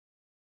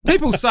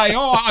People say,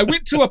 I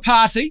went to a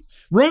party,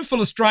 room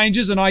full of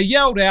strangers, and I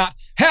yelled out,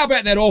 how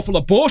about that awful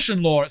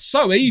abortion law? It's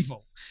so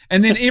evil.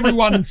 And then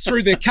everyone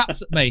threw their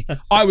cups at me.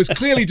 I was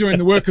clearly doing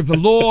the work of the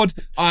Lord.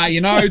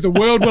 The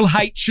world will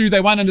hate you.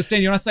 They won't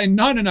understand you. And I say,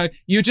 no,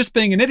 you're just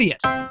being an idiot.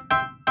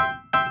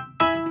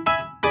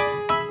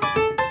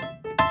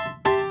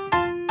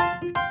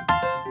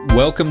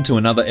 Welcome to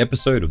another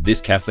episode of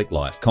This Catholic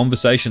Life.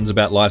 Conversations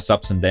about life's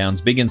ups and downs,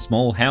 big and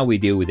small, how we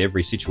deal with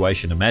every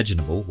situation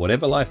imaginable,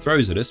 whatever life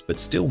throws at us, but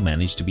still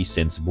manage to be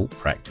sensible,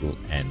 practical,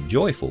 and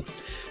joyful.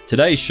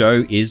 Today's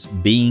show is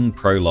Being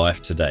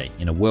Pro-Life Today,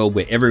 in a world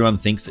where everyone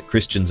thinks that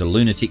Christians are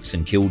lunatics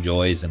and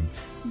killjoys and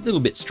a little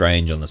bit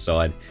strange on the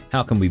side.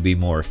 How can we be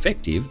more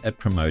effective at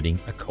promoting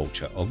a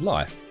culture of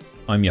life?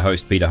 I'm your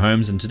host, Peter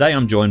Holmes, and today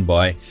I'm joined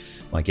by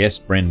my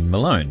guest, Brendan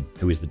Malone,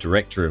 who is the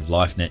director of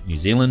LifeNet New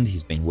Zealand.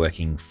 He's been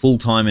working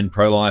full-time in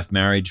pro-life,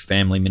 marriage,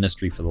 family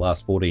ministry for the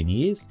last 14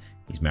 years.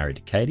 He's married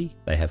to Katie.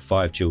 They have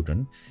 5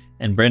 children.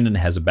 And Brendan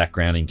has a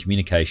background in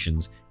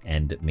communications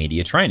and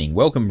media training.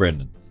 Welcome,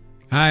 Brendan.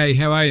 Hey,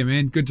 how are you,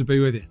 man? Good to be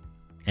with you.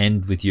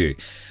 And with you.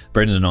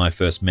 Brendan and I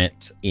first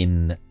met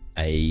when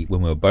we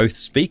were both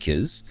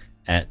speakers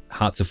at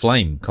Hearts of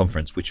Flame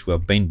conference, which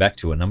we've been back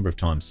to a number of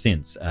times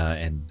since.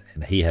 And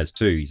he has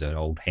too. He's an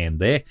old hand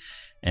there.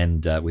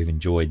 And we've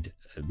enjoyed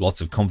lots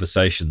of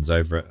conversations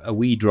over a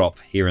wee drop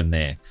here and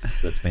there.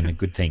 So it's been a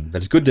good thing. But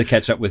it's good to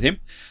catch up with him.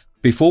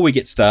 Before we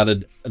get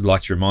started, I'd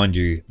like to remind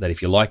you that if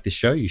you like this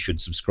show, you should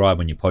subscribe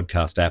on your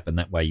podcast app, and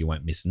that way you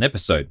won't miss an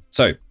episode.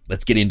 So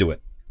let's get into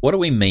it. What do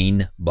we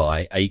mean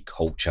by a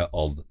culture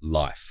of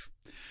life?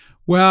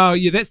 Well,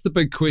 yeah, that's the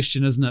big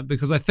question, isn't it?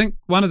 Because I think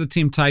one of the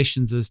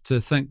temptations is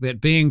to think that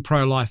being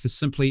pro-life is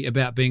simply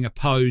about being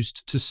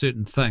opposed to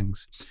certain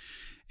things.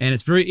 And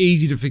it's very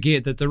easy to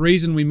forget that the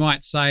reason we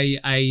might say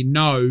a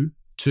no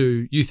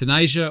to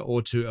euthanasia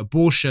or to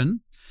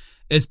abortion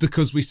is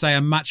because we say a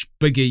much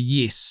bigger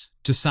yes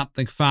to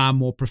something far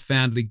more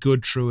profoundly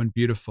good, true, and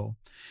beautiful.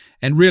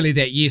 And really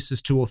that yes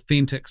is to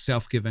authentic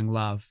self-giving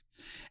love.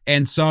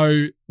 And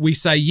so we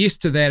say yes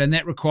to that, and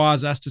that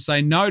requires us to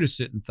say no to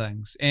certain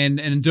things. And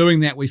in doing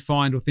that, we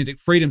find authentic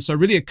freedom. So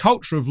really a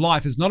culture of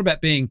life is not about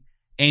being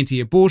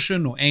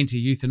anti-abortion or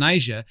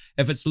anti-euthanasia.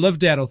 If it's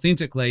lived out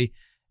authentically,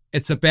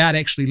 it's about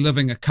actually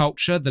living a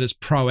culture that is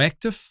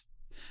proactive,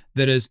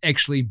 that is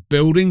actually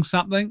building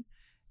something,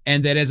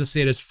 and that, as I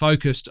said, is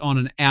focused on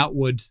an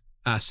outward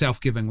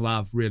self-giving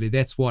love, really.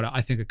 That's what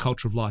I think a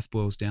culture of life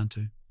boils down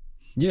to.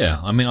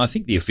 Yeah, I mean, I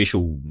think the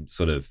official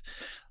sort of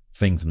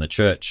thing from the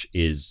church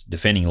is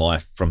defending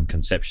life from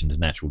conception to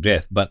natural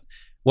death. But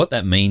what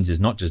that means is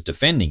not just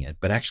defending it,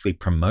 but actually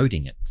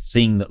promoting it,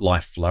 seeing that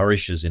life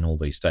flourishes in all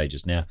these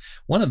stages. Now,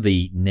 one of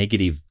the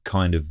negative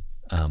kind of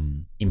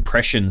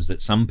impressions that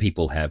some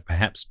people have,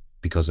 perhaps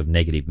because of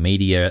negative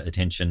media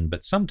attention,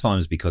 but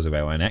sometimes because of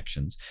our own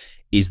actions,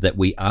 is that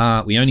we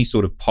only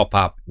sort of pop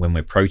up when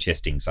we're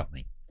protesting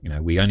something. You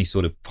know, we only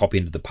sort of pop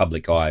into the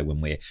public eye when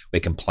we're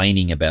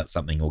complaining about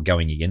something or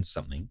going against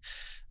something.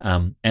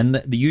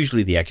 And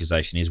usually the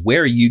accusation is,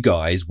 where are you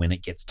guys when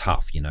it gets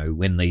tough? You know,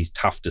 when these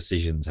tough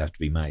decisions have to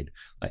be made?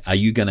 Like, are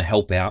you going to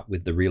help out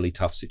with the really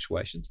tough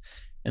situations?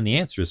 And the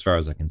answer, as far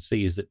as I can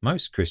see, is that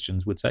most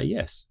Christians would say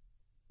yes.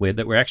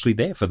 That we're actually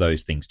there for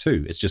those things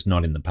too. It's just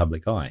not in the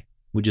public eye.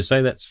 Would you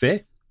say that's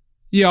fair?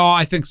 Yeah,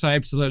 I think so,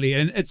 absolutely.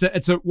 And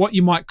it's a what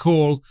you might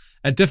call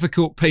a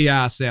difficult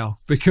PR sell,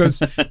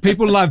 because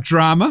people love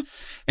drama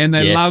and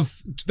they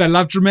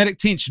love dramatic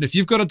tension. If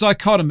you've got a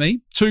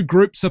dichotomy, 2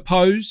 groups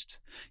opposed,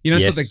 so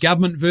the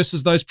government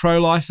versus those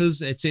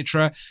pro-lifers,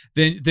 etc.,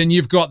 then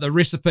you've got the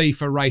recipe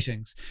for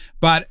ratings.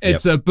 But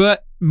it's a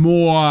bit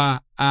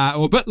more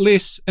or a bit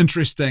less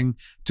interesting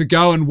to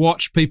go and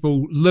watch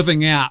people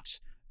living out.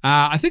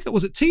 I think it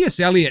was T.S.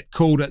 Eliot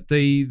called it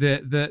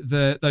the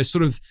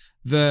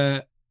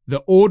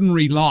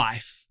ordinary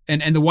life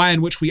and the way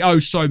in which we owe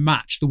so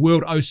much. The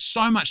world owes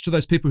so much to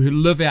those people who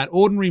live out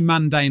ordinary,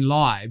 mundane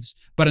lives,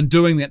 but in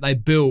doing that, they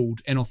build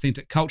an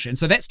authentic culture. And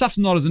so that stuff's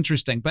not as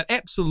interesting, but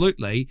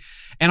absolutely.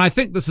 And I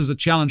think this is a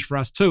challenge for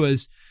us too,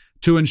 is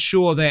to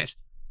ensure that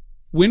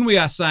when we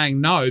are saying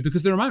no,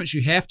 because there are moments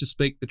you have to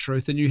speak the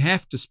truth and you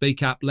have to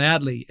speak up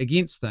loudly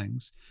against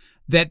things,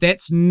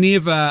 that's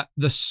never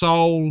the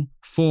sole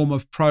form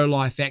of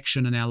pro-life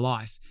action in our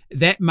life.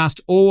 That must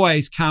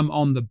always come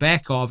on the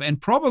back of, and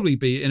probably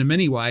be in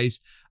many ways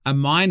a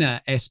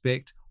minor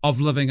aspect of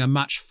living a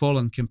much full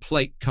and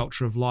complete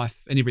culture of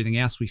life and everything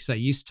else we say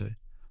yes to.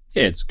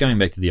 Yeah, it's going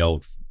back to the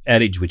old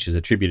adage which is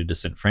attributed to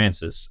St.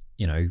 Francis,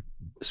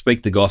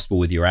 speak the gospel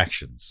with your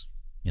actions.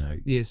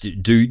 Yes.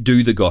 Do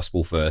the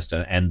gospel first,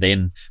 and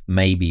then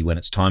maybe when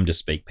it's time to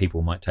speak,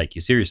 people might take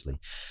you seriously.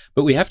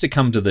 But we have to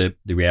come to the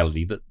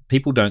reality that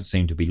people don't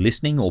seem to be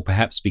listening, or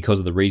perhaps because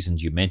of the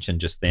reasons you mentioned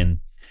just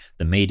then,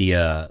 the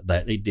media,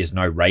 that there's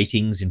no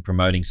ratings in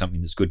promoting something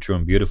that's good, true,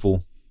 and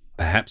beautiful.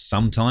 Perhaps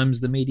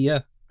sometimes the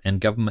media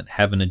and government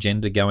have an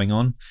agenda going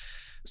on.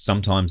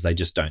 Sometimes they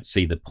just don't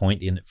see the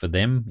point in it for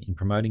them in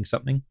promoting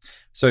something.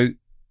 So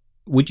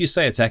would you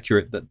say it's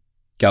accurate that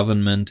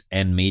government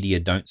and media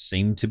don't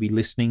seem to be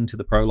listening to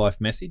the pro-life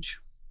message?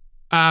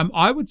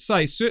 I would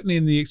say certainly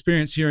in the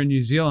experience here in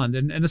New Zealand,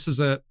 and this is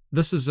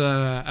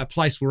a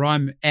place where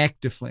I'm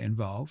actively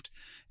involved,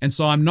 and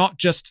so I'm not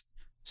just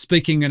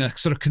speaking in a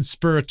sort of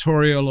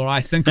conspiratorial or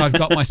I think I've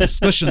got my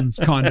suspicions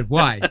kind of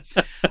way.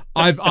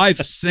 I've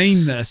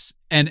seen this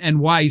in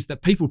ways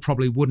that people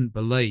probably wouldn't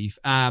believe.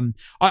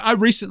 I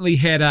recently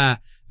had a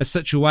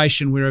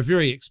situation where a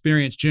very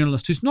experienced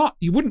journalist who's not,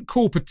 you wouldn't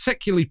call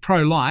particularly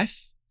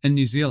pro-life in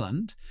New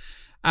Zealand,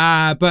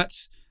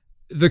 but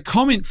the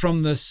comment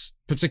from this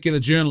particular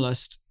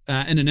journalist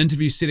in an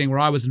interview setting where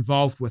I was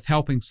involved with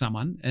helping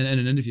someone in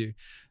an interview,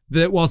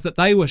 that was that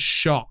they were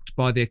shocked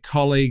by their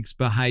colleagues'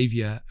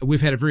 behaviour.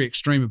 We've had a very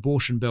extreme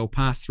abortion bill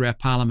passed through our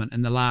parliament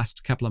in the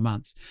last couple of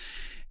months.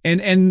 And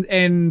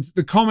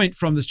the comment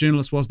from this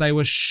journalist was they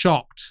were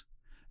shocked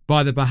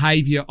by the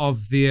behaviour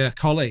of their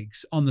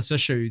colleagues on this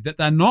issue, that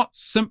they're not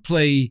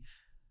simply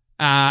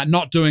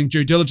not doing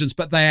due diligence,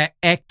 but they are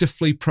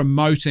actively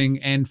promoting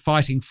and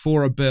fighting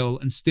for a bill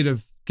instead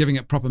of giving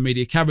it proper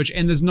media coverage.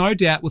 And there's no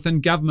doubt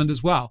within government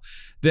as well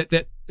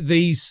that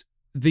these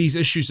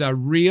issues are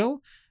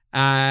real.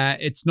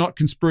 It's not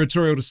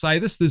conspiratorial to say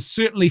this. There's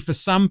certainly, for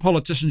some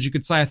politicians, you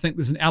could say, I think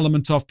there's an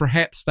element of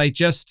perhaps they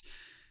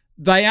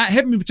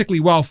haven't been particularly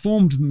well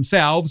formed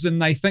themselves,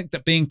 and they think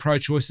that being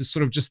pro-choice is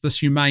sort of just this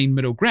humane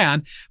middle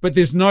ground. But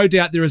there's no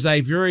doubt there is a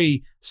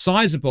very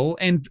sizable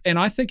and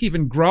I think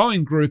even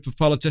growing group of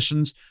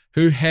politicians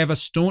who have a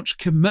staunch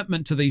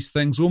commitment to these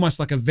things, almost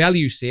like a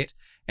value set,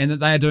 and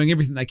that they are doing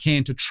everything they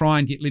can to try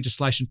and get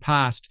legislation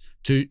passed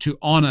to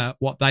honour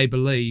what they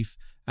believe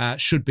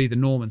should be the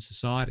norm in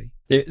society.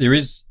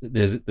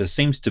 There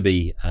seems to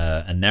be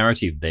a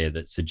narrative there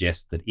that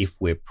suggests that if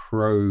we're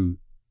pro-birth,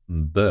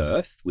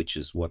 which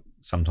is what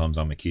sometimes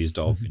I'm accused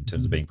of in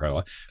terms of being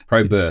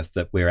pro-birth,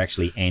 that we're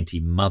actually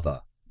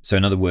anti-mother. So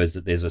in other words,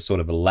 that there's a sort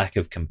of a lack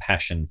of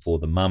compassion for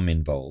the mum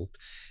involved.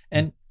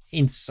 And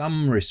in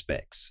some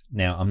respects,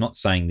 now I'm not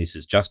saying this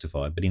is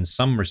justified, but in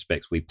some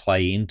respects we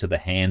play into the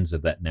hands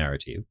of that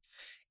narrative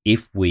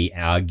if we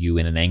argue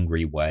in an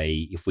angry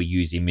way, if we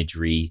use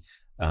imagery,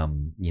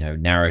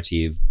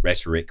 narrative,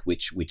 rhetoric,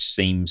 which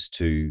seems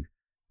to,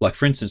 like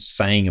for instance,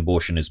 saying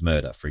abortion is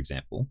murder, for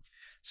example,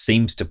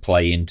 seems to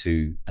play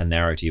into a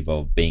narrative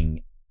of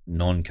being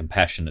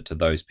non-compassionate to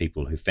those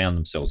people who found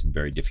themselves in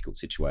very difficult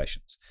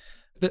situations.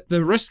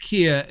 The risk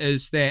here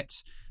is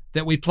that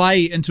we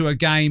play into a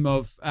game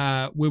of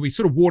where we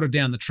sort of water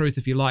down the truth,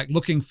 if you like,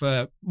 looking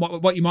for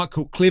what you might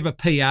call clever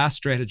PR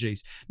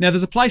strategies. Now,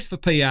 there's a place for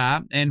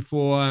PR and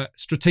for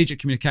strategic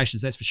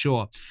communications, that's for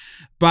sure.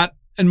 But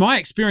in my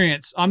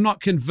experience, I'm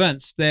not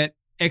convinced that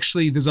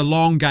actually there's a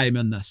long game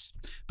in this,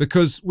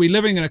 because we're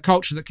living in a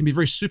culture that can be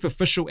very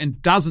superficial and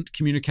doesn't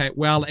communicate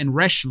well and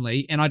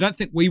rationally. And I don't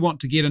think we want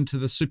to get into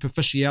the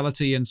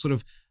superficiality and sort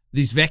of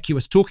these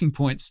vacuous talking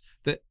points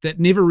that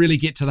never really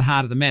get to the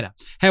heart of the matter.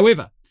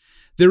 However,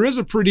 there is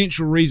a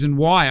prudential reason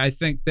why I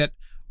think that,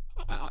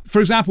 for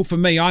example, for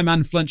me, I'm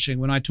unflinching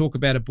when I talk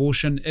about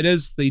abortion. It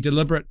is the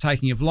deliberate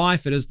taking of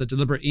life. It is the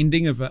deliberate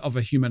ending of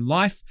a human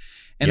life.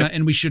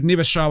 And we should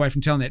never shy away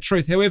from telling that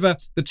truth. However,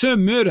 the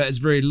term murder is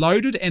very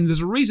loaded, and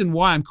there's a reason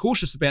why I'm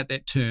cautious about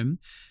that term.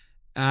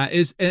 That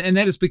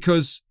is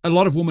because a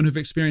lot of women who've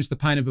experienced the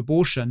pain of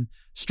abortion,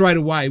 straight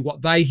away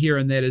what they hear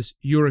in that is,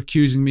 you're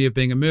accusing me of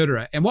being a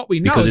murderer. And what we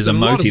know because is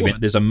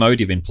there's a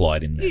motive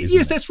implied in that.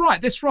 Yes, that's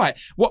right.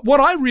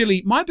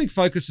 My big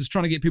focus is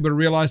trying to get people to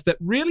realize that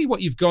really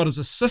what you've got is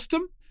a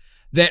system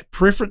that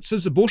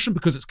preferences abortion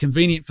because it's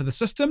convenient for the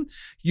system.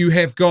 You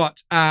have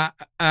got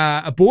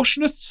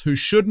abortionists who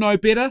should know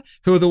better,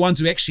 who are the ones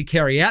who actually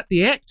carry out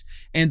the act.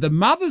 And the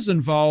mothers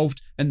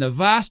involved, in the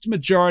vast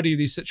majority of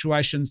these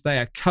situations, they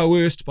are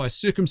coerced by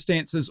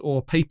circumstances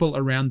or people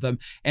around them,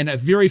 and a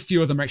very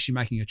few of them are actually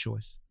making a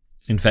choice.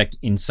 In fact,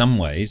 in some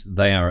ways,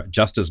 they are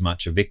just as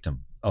much a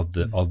victim of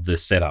the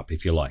setup,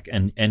 if you like.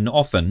 And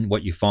often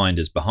what you find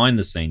is behind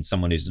the scenes,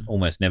 someone who's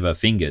almost never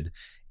fingered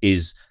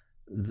is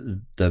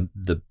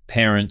the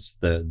parents,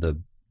 the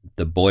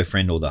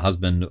boyfriend or the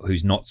husband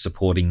who's not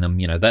supporting them,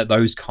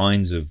 those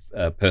kinds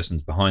of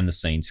persons behind the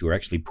scenes who are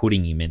actually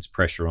putting immense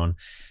pressure on.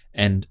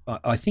 And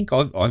I think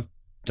I've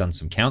done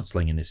some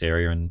counselling in this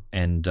area,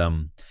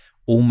 and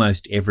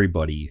almost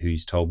everybody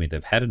who's told me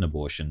they've had an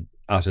abortion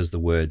utters the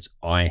words,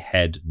 "I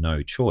had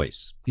no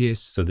choice." Yes.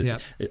 So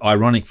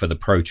ironic for the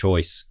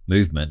pro-choice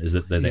movement is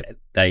that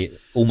they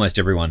almost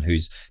everyone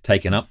who's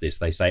taken up this,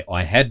 they say,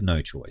 "I had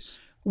no choice."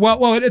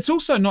 Well, it's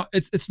also not.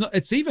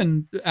 It's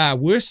even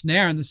worse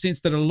now in the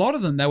sense that a lot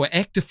of them, they were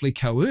actively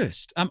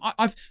coerced.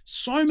 I've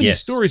so many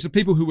stories of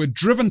people who were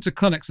driven to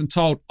clinics and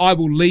told, "I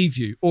will leave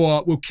you,"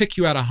 or "We'll kick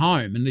you out of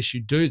home unless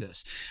you do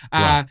this."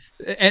 Right.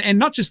 And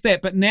not just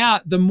that, but now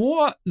the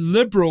more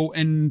liberal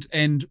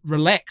and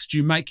relaxed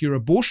you make your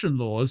abortion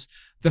laws,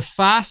 the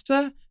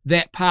faster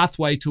that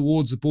pathway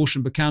towards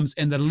abortion becomes,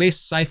 and the less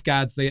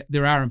safeguards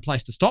there are in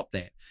place to stop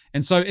that.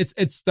 And so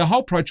it's the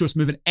whole pro-choice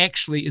movement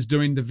actually is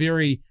doing the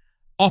very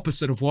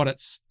opposite of what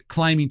it's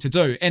claiming to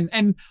do.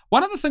 And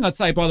one other thing I'd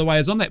say, by the way,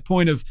 is on that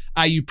point of,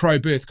 are you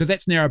pro-birth? Because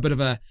that's now a bit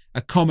of a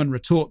common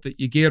retort that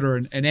you get, or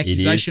an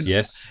accusation. It is,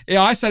 yes.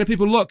 Yeah, I say to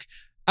people, look,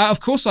 Of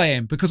course I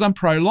am, because I'm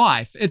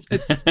pro-life.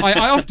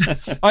 I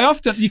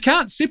often, you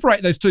can't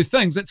separate those two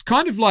things. It's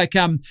kind of like,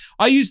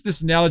 I use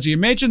this analogy.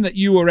 Imagine that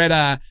you were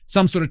at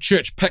some sort of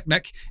church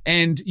picnic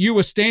and you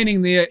were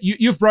standing there.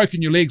 You've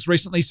broken your legs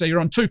recently, so you're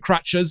on 2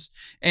 crutches,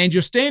 and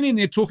you're standing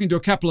there talking to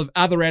a couple of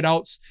other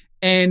adults,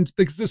 and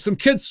there's some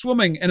kids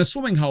swimming in a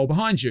swimming hole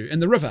behind you in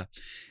the river.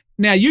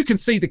 Now, you can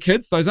see the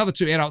kids, those other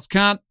 2 adults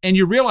can't, and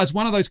you realize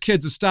one of those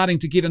kids is starting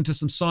to get into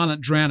some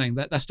silent drowning,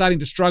 that they're starting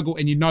to struggle,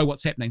 and you know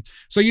what's happening.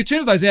 So you turn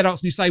to those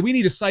adults and you say, we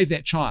need to save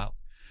that child.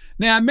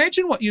 Now,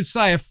 imagine what you'd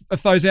say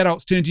if those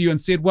adults turned to you and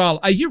said, well,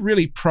 are you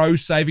really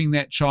pro-saving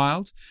that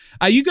child?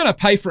 Are you going to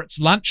pay for its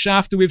lunch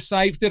after we've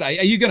saved it? Are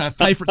you going to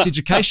pay for its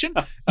education?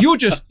 You're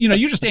just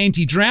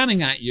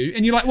anti-drowning, aren't you?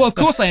 And you're like, well, of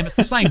course I am. It's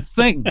the same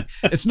thing.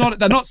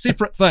 They're not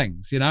separate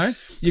things,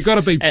 You've got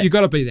to be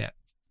that.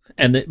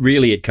 And that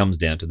really it comes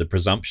down to the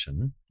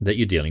presumption that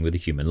you're dealing with a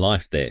human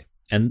life there.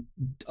 And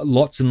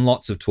lots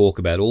of talk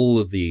about all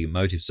of the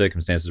emotive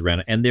circumstances around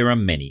it. And there are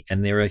many,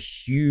 and there are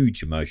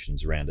huge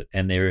emotions around it.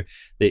 And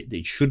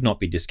they should not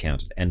be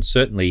discounted. And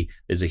certainly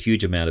there's a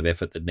huge amount of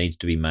effort that needs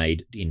to be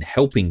made in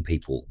helping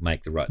people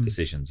make the right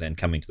decisions and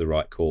coming to the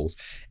right calls.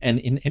 And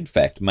in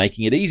fact,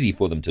 making it easy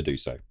for them to do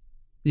so.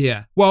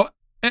 Yeah. Well,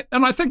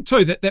 and I think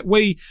too that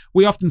we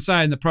often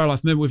say in the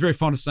pro-life movement, we're very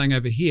fond of saying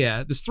over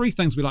here, there's 3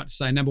 things we like to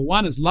say. Number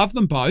 1 is love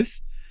them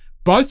both.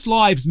 Both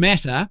lives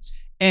matter.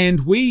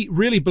 And we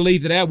really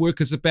believe that our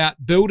work is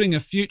about building a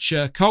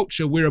future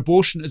culture where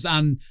abortion is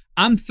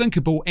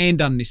unthinkable and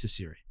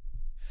unnecessary.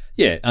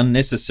 Yeah,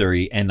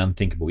 unnecessary and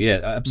unthinkable.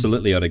 Yeah,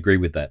 absolutely. I'd agree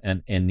with that.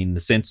 And in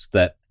the sense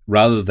that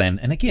rather than,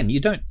 and again, you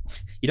don't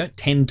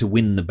tend to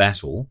win the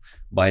battle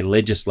by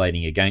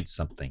legislating against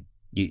something.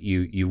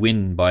 You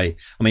win by,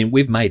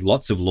 we've made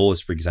lots of laws,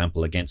 for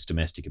example, against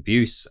domestic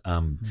abuse,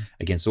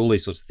 against all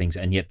these sorts of things,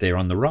 and yet they're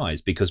on the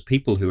rise because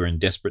people who are in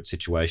desperate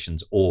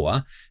situations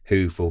or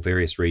who, for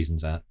various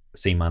reasons,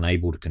 seem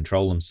unable to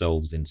control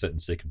themselves in certain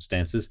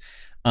circumstances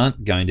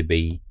aren't going to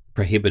be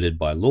prohibited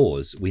by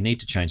laws. We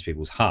need to change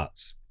people's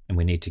hearts, and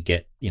we need to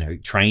get,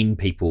 train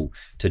people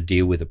to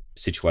deal with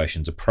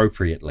situations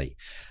appropriately.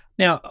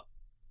 Now,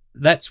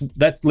 that's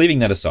leaving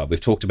that aside.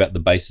 We've talked about the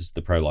basis of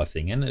the pro-life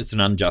thing, and it's an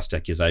unjust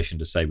accusation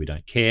to say we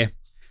don't care.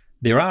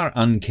 There are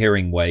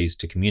uncaring ways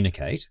to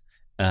communicate,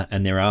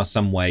 and there are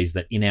some ways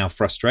that in our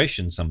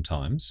frustration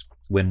sometimes,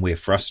 when we're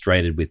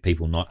frustrated with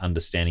people not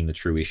understanding the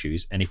true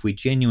issues, and if we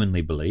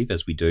genuinely believe,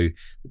 as we do,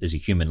 that there's a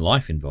human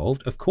life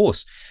involved, of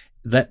course,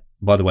 that,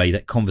 by the way,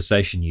 that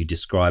conversation you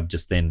described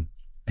just then,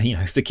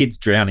 if the kid's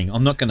drowning,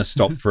 I'm not going to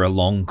stop for a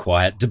long,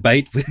 quiet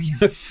debate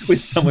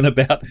with someone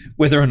about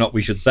whether or not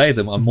we should save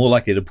them. I'm more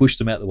likely to push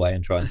them out the way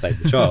and try and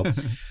save the child.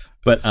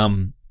 But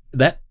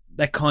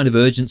that kind of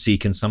urgency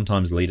can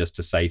sometimes lead us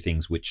to say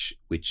things which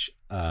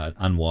are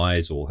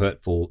unwise or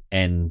hurtful,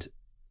 and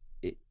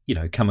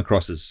come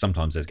across as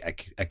sometimes as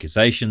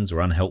accusations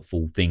or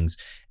unhelpful things.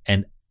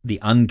 And the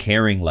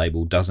uncaring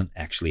label doesn't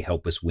actually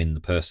help us win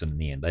the person in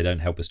the end. They don't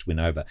help us to win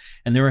over.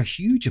 And there are a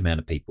huge amount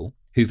of people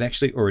who've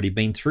actually already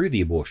been through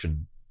the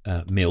abortion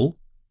mill.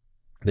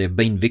 They've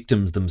been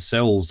victims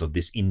themselves of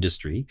this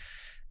industry.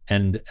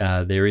 And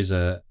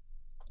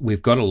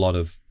we've got a lot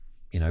of,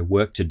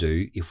 work to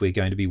do if we're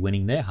going to be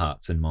winning their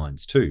hearts and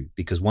minds too.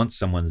 Because once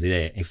someone's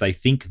there, if they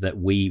think that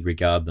we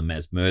regard them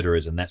as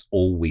murderers and that's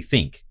all we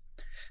think,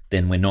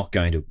 then we're not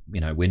going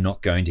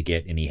to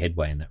get any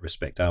headway in that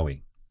respect, are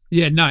we?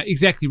 Yeah, no,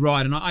 exactly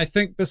right. And I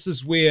think this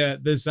is where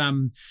there's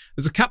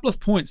a couple of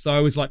points I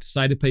always like to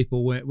say to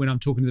people when I'm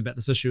talking about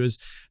this issue is,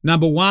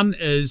 number 1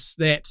 is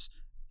that,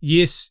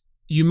 yes,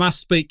 you must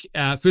speak,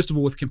 first of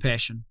all, with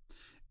compassion.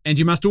 And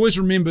you must always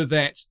remember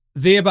that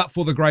there but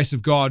for the grace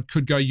of God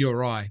could go you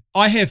or I.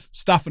 I have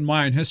stuff in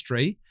my own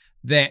history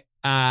that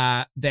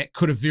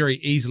could have very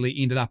easily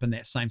ended up in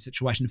that same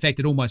situation. In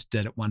fact, it almost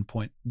did at one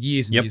point,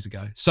 years and years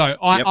ago. So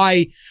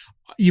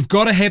you've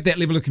got to have that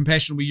level of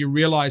compassion where you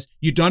realize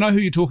you don't know who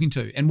you're talking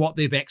to and what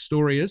their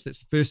backstory is.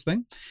 That's the first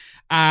thing.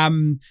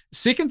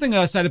 Second thing that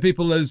I say to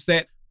people is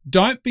that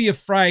don't be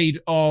afraid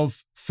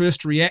of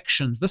first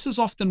reactions. This is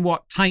often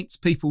what taints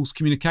people's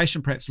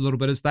communication perhaps a little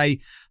bit, is they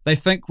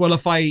think, well,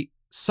 if I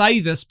say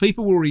this,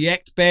 people will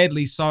react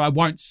badly, so I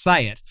won't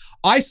say it.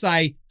 I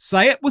say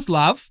it with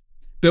love,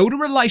 build a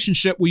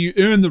relationship where you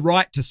earn the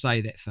right to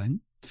say that thing.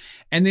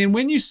 And then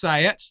when you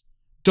say it,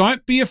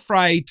 don't be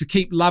afraid to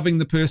keep loving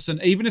the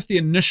person, even if the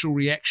initial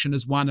reaction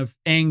is one of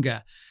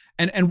anger.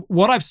 And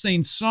what I've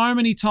seen so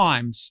many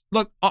times,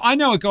 look, I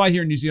know a guy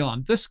here in New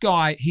Zealand. This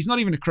guy, he's not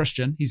even a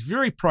Christian. He's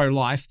very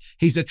pro-life.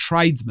 He's a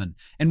tradesman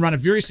and run a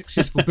very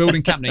successful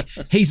building company.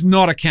 He's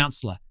not a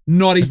counsellor,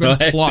 not even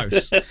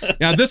close.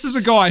 Now, this is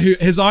a guy who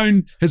his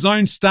own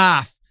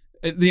staff,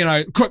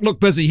 quick, look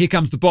busy, here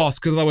comes the boss,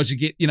 because otherwise you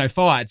get,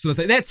 fired sort of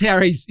thing. That's how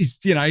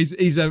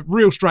he's a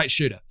real straight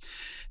shooter.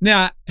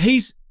 Now,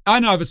 I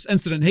know of an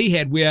incident he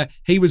had where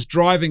he was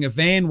driving a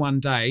van one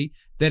day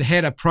that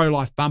had a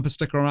pro-life bumper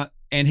sticker on it,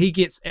 and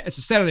it's a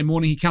Saturday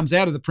morning, he comes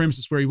out of the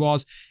premises where he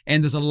was,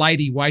 and there's a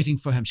lady waiting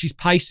for him. She's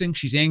pacing,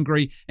 she's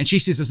angry, and she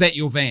says, "Is that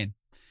your van?"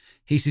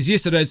 He says,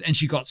 yes, it is. And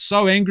she got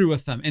so angry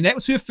with him. And that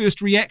was her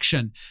first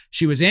reaction.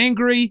 She was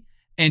angry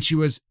and she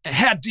was,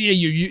 how dare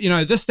you, you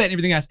know, this, that, and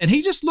everything else. And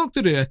he just looked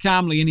at her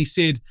calmly and he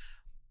said,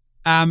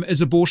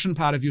 is abortion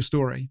part of your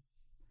story?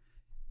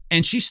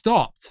 And she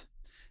stopped.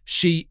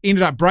 She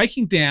ended up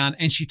breaking down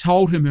and she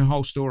told him her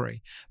whole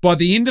story. By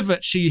the end of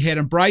it, she had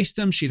embraced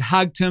him. She'd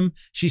hugged him.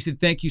 She said,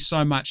 thank you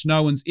so much.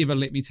 No one's ever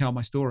let me tell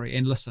my story,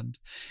 and listened.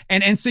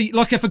 And see,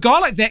 like, if a guy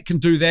like that can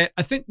do that,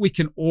 I think we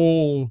can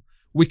all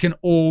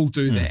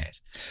do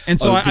that. And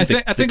so I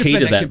think the key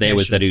to that there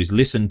was that he was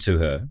listened to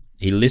her.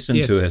 He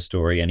listened to her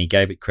story and he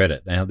gave it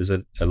credit. Now, there's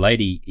a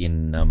lady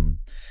in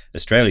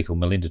Australia called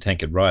Melinda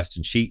Tankard Rice,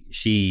 and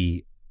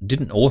she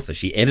didn't author.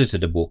 She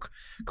edited a book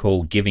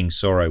called Giving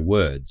Sorrow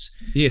Words,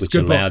 which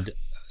allowed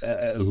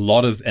a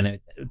lot of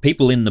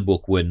people in the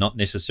book were not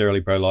necessarily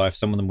pro-life.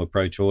 Some of them were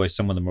pro-choice.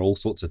 Some of them were all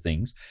sorts of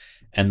things,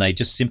 and they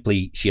just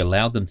she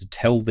allowed them to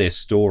tell their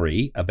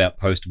story about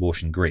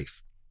post-abortion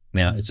grief.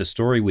 Now, it's a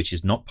story which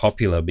is not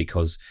popular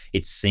because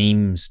it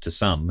seems to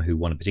some who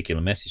want a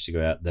particular message to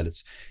go out that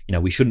it's, you know,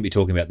 we shouldn't be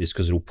talking about this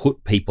because it'll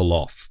put people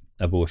off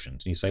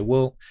abortions. And you say,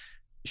 well,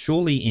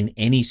 surely in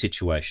any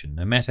situation,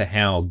 no matter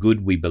how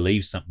good we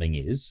believe something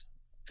is,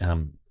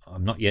 I've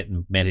not yet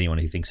met anyone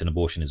who thinks an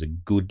abortion is a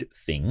good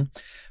thing,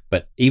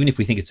 but even if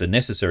we think it's a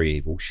necessary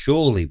evil,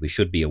 surely we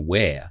should be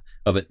aware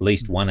of at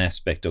least one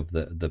aspect of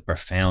the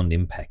profound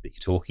impact that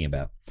you're talking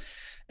about.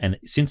 And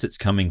since it's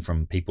coming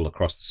from people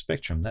across the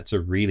spectrum, that's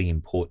a really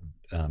important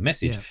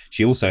message. Yeah.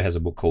 She also has a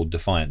book called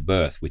Defiant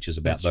Birth, which is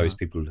about those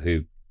people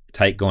who've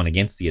gone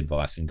against the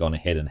advice and gone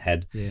ahead and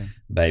had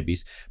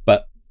babies.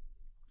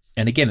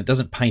 And again, it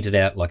doesn't paint it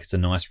out like it's a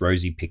nice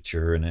rosy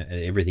picture and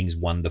everything's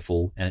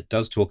wonderful. And it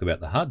does talk about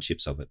the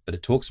hardships of it, but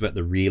it talks about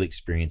the real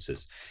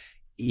experiences.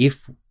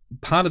 If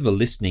part of the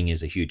listening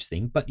is a huge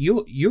thing, but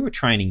you're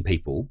training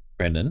people,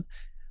 Brendan.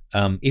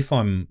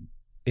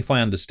 If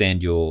I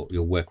understand your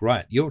work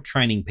right, you're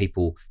training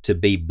people to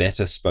be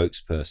better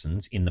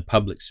spokespersons in the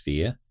public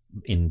sphere,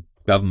 in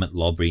government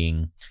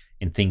lobbying,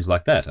 in things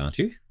like that, aren't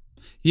you?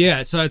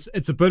 Yeah, so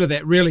it's a bit of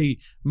that. Really,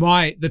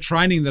 the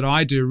training that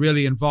I do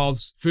really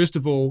involves, first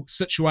of all,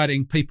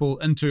 situating people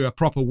into a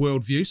proper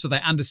worldview so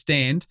they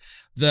understand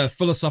the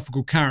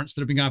philosophical currents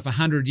that have been going for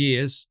hundreds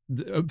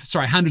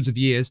of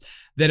years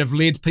that have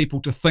led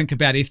people to think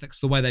about ethics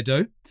the way they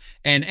do.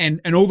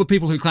 And all the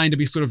people who claim to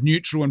be sort of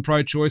neutral and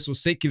pro-choice or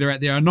secular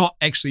out there are not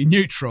actually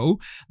neutral.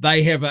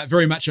 They have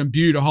very much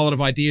imbued a whole lot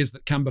of ideas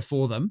that come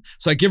before them.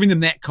 So giving them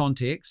that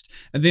context,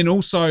 and then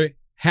also,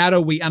 how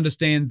do we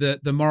understand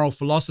the moral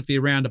philosophy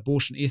around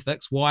abortion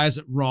ethics? Why is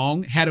it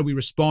wrong? How do we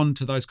respond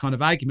to those kind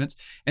of arguments?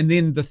 And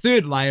then the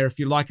third layer, if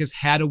you like, is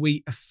how do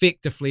we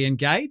effectively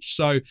engage?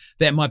 So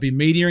that might be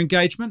media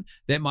engagement,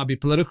 that might be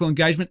political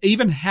engagement,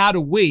 even how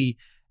do we,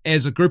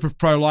 as a group of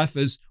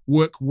pro-lifers,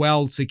 work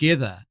well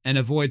together and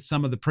avoid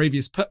some of the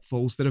previous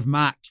pitfalls that have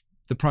marked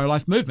the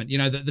pro-life movement, you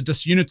know, the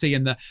disunity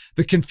and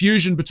the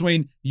confusion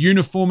between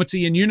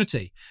uniformity and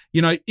unity.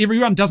 You know,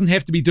 everyone doesn't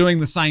have to be doing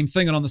the same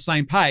thing and on the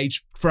same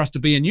page for us to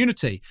be in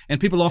unity.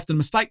 And people often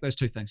mistake those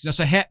two things. You know,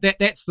 so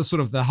that's the sort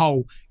of the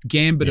whole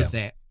gambit of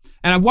that.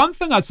 And one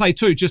thing I'd say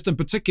too, just in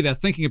particular,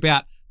 thinking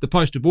about the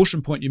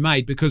post-abortion point you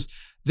made, because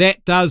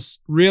that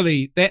does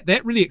really,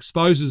 that really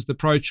exposes the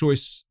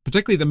pro-choice,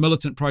 particularly the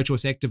militant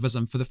pro-choice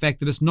activism, for the fact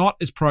that it's not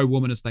as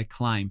pro-woman as they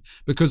claim,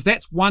 because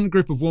that's one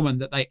group of women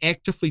that they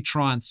actively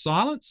try and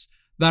silence.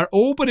 They're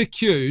all but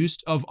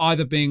accused of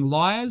either being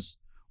liars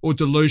or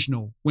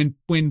delusional when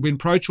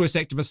pro-choice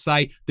activists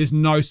say there's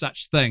no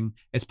such thing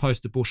as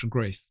post-abortion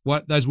grief.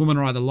 Those women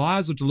are either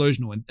liars or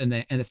delusional,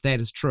 and if that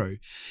is true.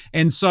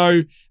 And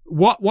so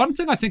one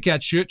thing I think our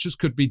churches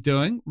could be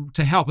doing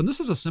to help, and this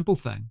is a simple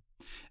thing,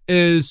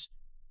 is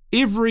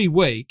every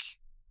week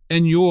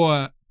in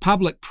your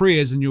public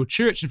prayers in your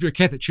church, if you're a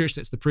Catholic church,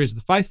 that's the prayers of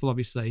the faithful,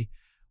 obviously,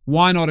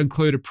 why not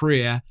include a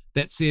prayer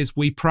that says,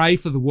 we pray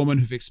for the women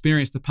who've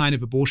experienced the pain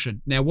of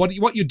abortion? Now,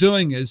 what you're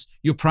doing is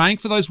you're praying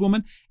for those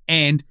women,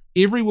 and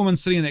every woman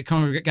sitting in that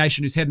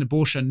congregation who's had an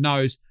abortion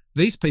knows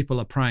these people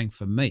are praying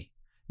for me.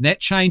 And that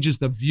changes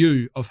the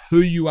view of who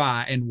you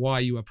are and why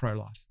you are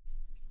pro-life.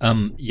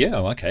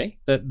 Okay.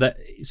 That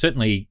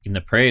certainly in the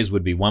prayers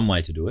would be one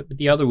way to do it, but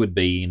the other would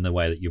be in the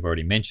way that you've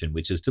already mentioned,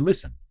 which is to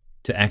listen,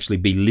 to actually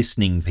be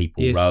listening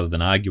people rather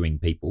than arguing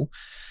people.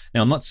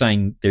 Now, I'm not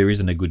saying there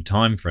isn't a good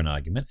time for an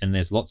argument, and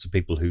there's lots of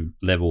people who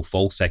level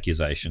false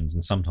accusations,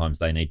 and sometimes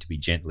they need to be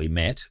gently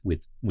met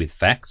with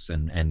facts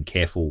and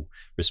careful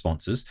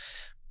responses.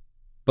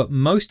 But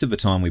most of the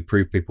time we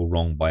prove people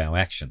wrong by our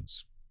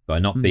actions, by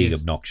not being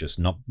obnoxious,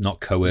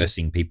 not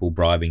coercing people,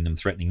 bribing them,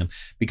 threatening them.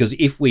 Because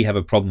if we have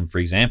a problem, for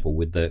example,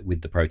 with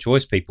the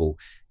pro-choice people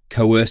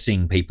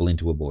coercing people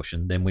into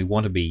abortion, then we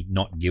want to be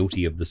not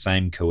guilty of the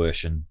same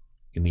coercion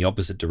in the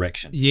opposite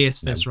direction.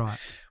 Yes, that's right.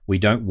 We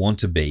don't want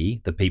to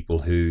be the people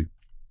who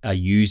are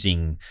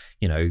using,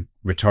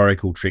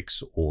 rhetorical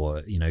tricks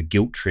or,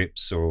 guilt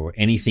trips or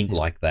anything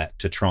like that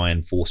to try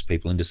and force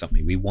people into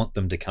something. We want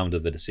them to come to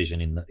the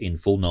decision in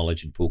full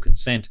knowledge and full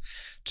consent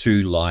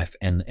to life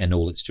and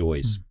all its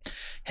joys.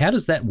 How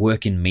does that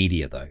work in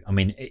media, though? I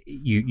mean,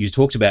 you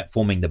talked about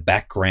forming the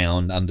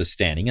background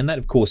understanding, and that,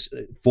 of course,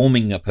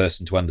 forming a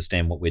person to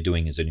understand what we're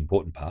doing is an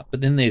important part.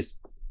 But then there's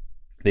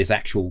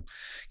actual,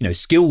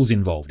 skills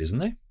involved, isn't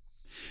there?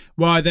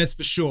 Well, that's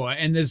for sure.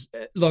 And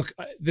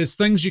there's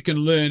things you can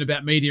learn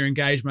about media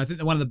engagement. I think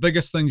that one of the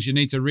biggest things you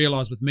need to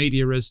realize with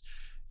media is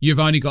you've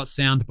only got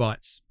sound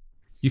bites.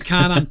 You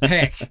can't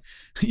unpack,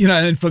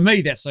 and for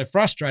me, that's so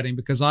frustrating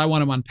because I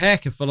want to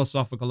unpack a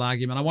philosophical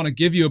argument. I want to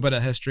give you a bit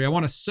of history. I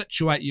want to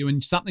situate you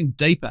in something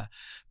deeper.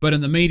 But in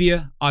the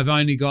media, I've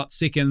only got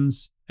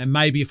seconds and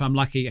maybe, if I'm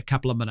lucky, a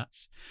couple of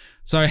minutes.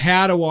 So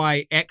how do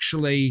I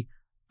actually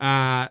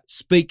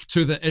speak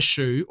to the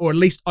issue, or at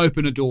least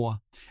open a door?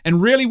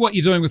 And really what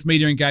you're doing with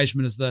media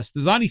engagement is this.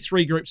 There's only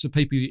three groups of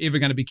people you're ever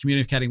going to be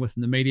communicating with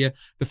in the media.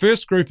 The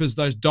first group is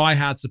those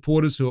diehard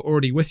supporters who are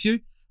already with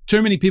you.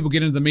 Too many people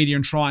get into the media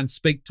and try and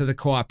speak to the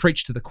choir,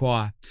 preach to the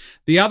choir.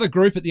 The other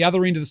group at the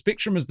other end of the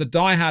spectrum is the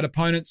diehard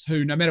opponents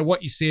who, no matter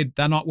what you said,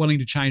 they're not willing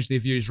to change their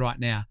views right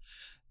now.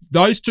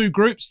 Those two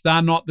groups,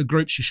 they're not the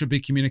groups you should be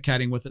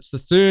communicating with. It's the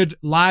third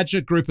larger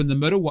group in the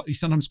middle, what we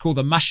sometimes call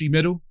the mushy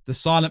middle, the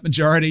silent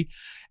majority.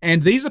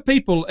 And these are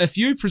people, if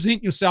you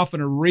present yourself in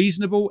a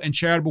reasonable and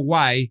charitable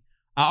way,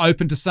 are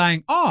open to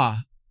saying,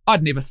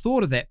 I'd never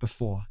thought of that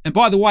before. And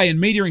by the way, in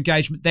media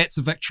engagement, that's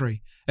a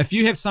victory. If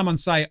you have someone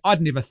say,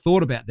 I'd never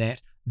thought about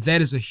that,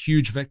 that is a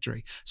huge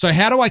victory. So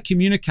how do I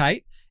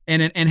communicate?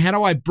 And how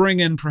do I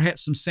bring in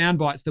perhaps some sound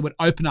bites that would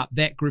open up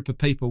that group of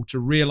people to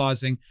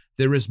realizing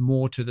there is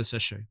more to this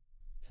issue?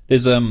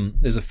 There's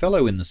a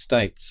fellow in the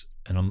States,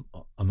 and I'm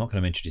not going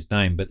to mention his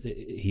name, but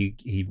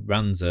he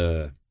runs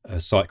a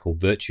site called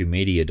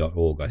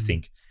virtuemedia.org, I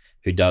think,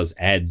 who does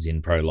ads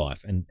in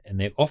pro-life. And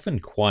they're often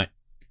quite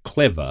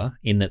clever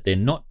in that they're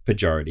not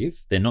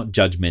pejorative, they're not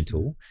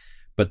judgmental,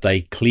 but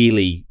they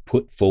clearly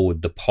put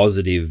forward the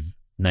positive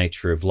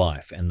nature of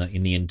life and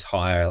in the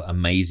entire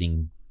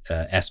amazing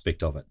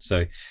aspect of it.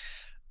 So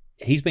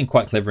he's been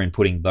quite clever in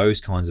putting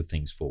those kinds of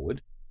things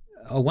forward.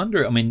 I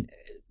wonder,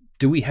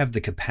 do we have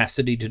the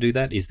capacity to do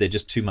that? Is there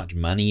just too much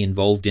money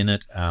involved in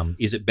it?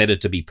 Is it better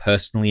to be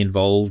personally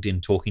involved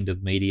in talking to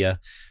the media?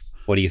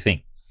 What do you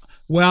think?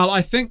 Well,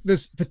 I think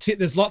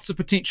there's lots of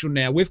potential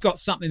now. We've got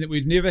something that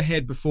we've never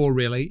had before,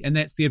 really, and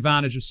that's the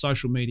advantage of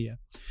social media.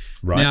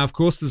 Right. Now, of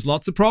course, there's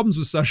lots of problems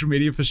with social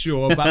media for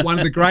sure, but one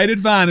of the great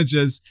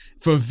advantages,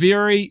 for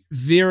very,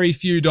 very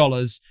few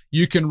dollars,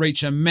 you can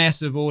reach a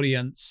massive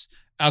audience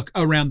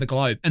around the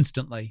globe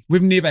instantly.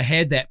 We've never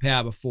had that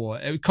power before.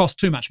 It cost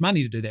too much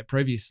money to do that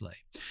previously.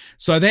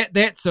 So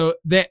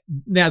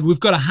now we've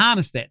got to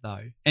harness that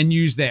though and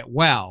use that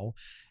well.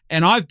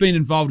 And I've been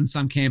involved in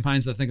some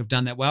campaigns that I think have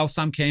done that well.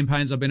 Some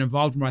campaigns I've been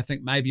involved in where I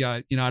think maybe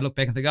I look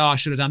back and think, I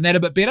should have done that a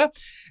bit better.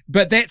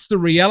 But that's the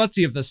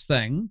reality of this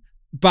thing.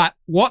 But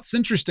what's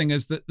interesting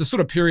is that the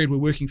sort of period we're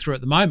working through at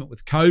the moment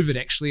with COVID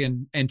actually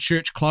and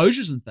church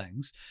closures and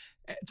things,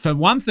 for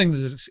one thing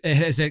that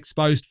has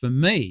exposed for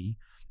me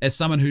as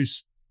someone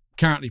who's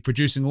currently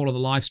producing all of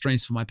the live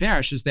streams for my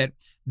parish is that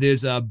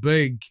there's a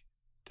big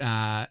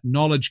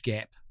knowledge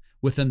gap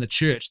within the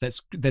church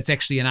that's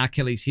actually an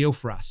Achilles heel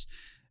for us.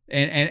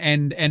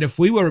 And if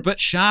we were a bit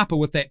sharper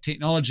with that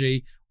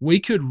technology, we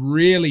could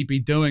really be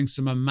doing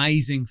some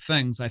amazing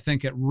things, I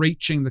think, at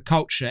reaching the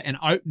culture and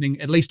opening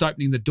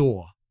the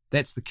door.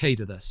 That's the key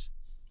to this.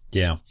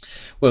 Yeah.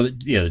 Well,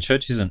 yeah, the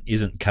church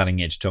isn't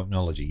cutting edge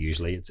technology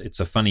usually. It's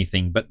a funny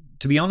thing. But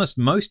to be honest,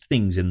 most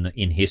things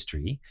in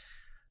history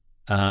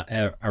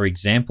are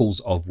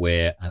examples of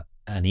where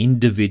an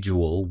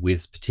individual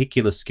with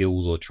particular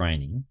skills or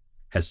training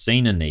has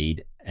seen a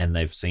need and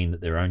they've seen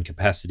that their own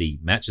capacity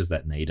matches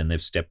that need and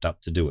they've stepped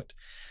up to do it.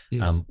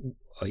 Yes.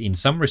 In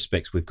some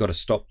respects, we've got to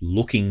stop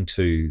looking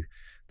to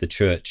the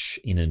church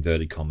in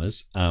inverted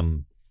commas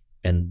and,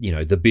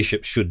 the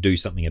bishop should do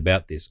something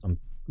about this.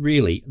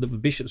 Really, the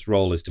bishop's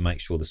role is to make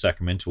sure the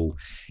sacramental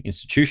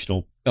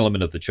institutional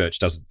element of the church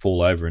doesn't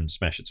fall over and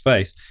smash its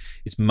face.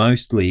 It's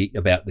mostly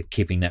about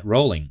keeping that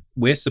rolling.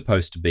 We're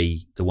supposed to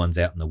be the ones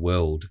out in the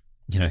world,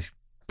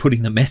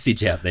 putting the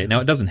message out there. Now,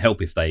 it doesn't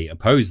help if they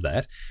oppose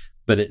that,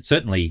 but it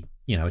certainly,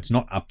 it's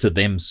not up to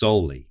them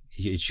solely.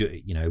 It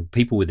should,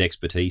 people with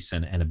expertise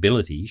and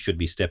ability should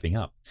be stepping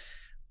up.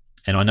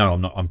 And I know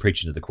I'm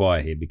preaching to the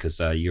choir here because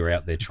you're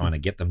out there trying to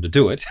get them to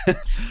do it.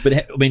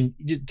 But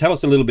tell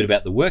us a little bit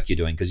about the work you're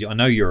doing, because I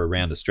know you're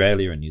around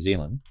Australia and New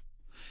Zealand.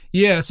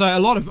 Yeah, so a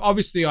lot of,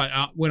 obviously,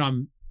 when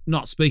I'm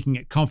not speaking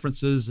at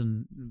conferences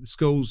and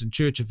schools and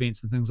church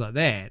events and things like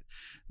that,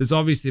 there's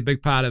obviously a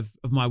big part of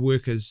my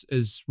work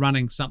is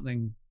running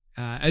something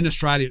In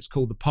Australia, it's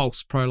called the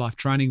Pulse Pro-Life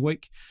Training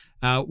Week.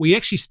 We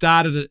actually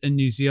started it in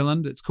New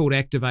Zealand. It's called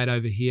Activate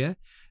over here.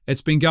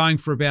 It's been going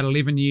for about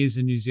 11 years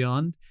in New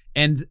Zealand.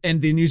 And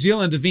the New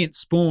Zealand event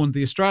spawned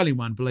the Australian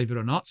one, believe it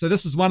or not. So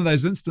this is one of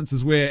those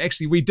instances where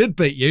actually we did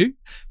beat you,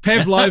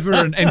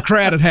 Pavlova and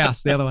Crowded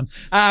House, the other one.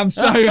 And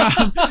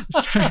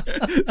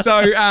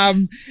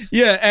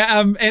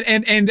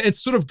it's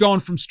sort of gone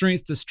from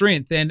strength to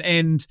strength.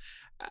 And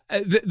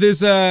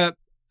there's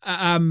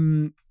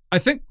I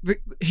think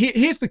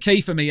here's the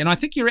key for me, and I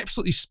think you're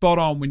absolutely spot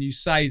on when you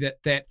say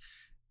that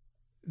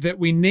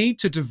we need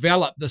to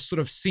develop this sort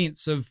of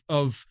sense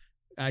of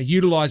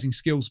utilizing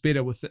skills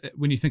better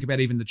when you think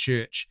about even the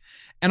church.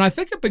 And I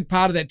think a big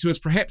part of that too is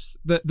perhaps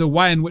the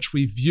way in which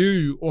we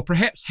view, or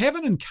perhaps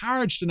haven't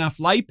encouraged enough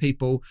lay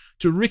people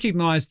to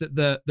recognize that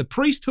the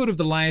priesthood of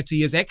the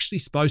laity is actually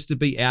supposed to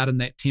be out in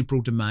that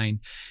temporal domain.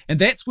 And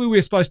that's where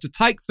we're supposed to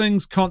take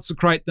things,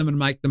 consecrate them, and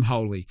make them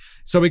holy.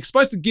 So we're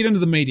supposed to get into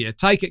the media,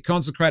 take it,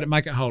 consecrate it,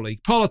 make it holy.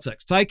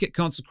 Politics, take it,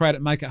 consecrate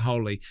it, make it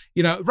holy.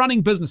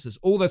 Running businesses,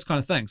 all those kind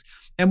of things.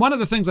 And one of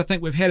the things I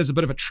think we've had as a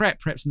bit of a trap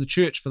perhaps in the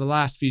church for the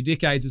last few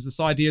decades is this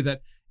idea that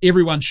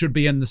everyone should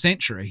be in the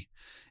sanctuary.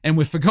 And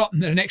we've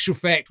forgotten that in actual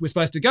fact, we're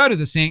supposed to go to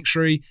the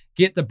sanctuary,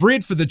 get the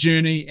bread for the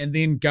journey, and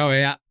then go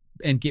out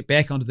and get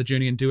back onto the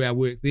journey and do our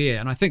work there.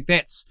 And I think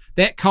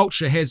that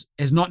culture has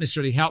not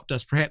necessarily helped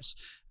us, perhaps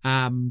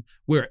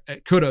where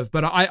it could have.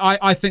 But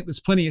I think there's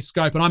plenty of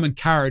scope, and I'm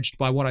encouraged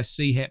by what I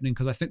see happening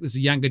because I think there's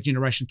a younger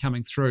generation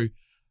coming through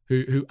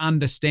who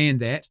understand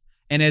that.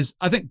 And as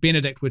I think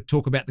Benedict would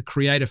talk about the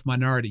creative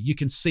minority, you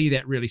can see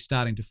that really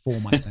starting to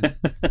form, I think.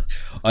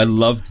 I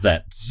loved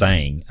that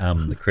saying,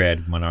 the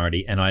creative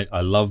minority. And I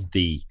love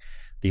the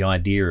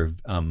idea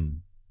of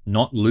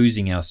not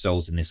losing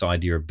ourselves in this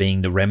idea of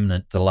being the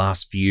remnant, the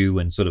last few,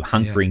 and sort of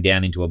hunkering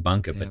down into a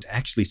bunker, but to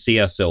actually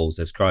see ourselves,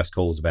 as Christ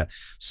calls about,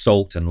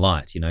 salt and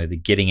light, the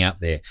getting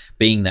out there,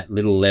 being that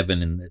little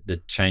leaven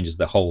that changes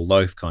the whole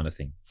loaf kind of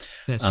thing.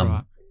 That's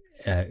right.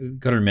 We've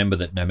got to remember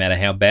that no matter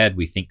how bad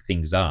we think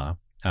things are,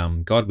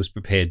 God was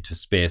prepared to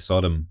spare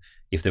Sodom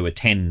if there were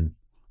 10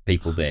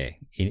 people there,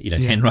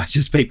 10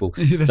 righteous people.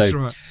 That's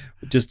right.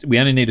 We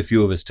only need a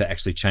few of us to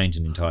actually change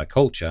an entire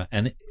culture,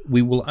 and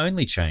we will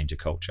only change a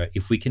culture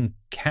if we can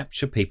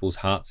capture people's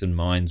hearts and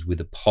minds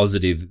with a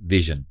positive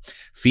vision.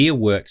 Fear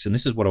works, and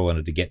this is what I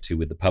wanted to get to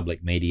with the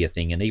public media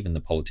thing and even the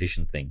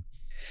politician thing.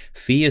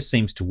 Fear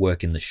seems to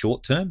work in the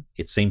short term.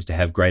 It seems to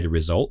have greater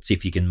results.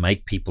 If you can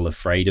make people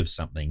afraid of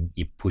something,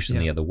 you push them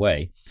the other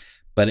way.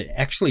 But it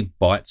actually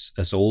bites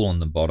us all on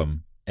the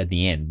bottom at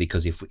the end,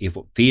 because if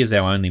fear is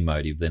our only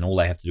motive, then all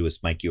they have to do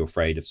is make you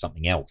afraid of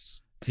something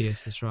else.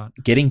 Yes, that's right.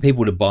 Getting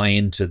people to buy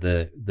into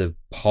the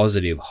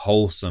positive,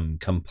 wholesome,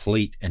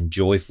 complete, and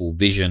joyful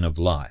vision of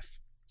life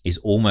is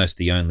almost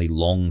the only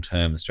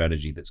long-term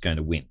strategy that's going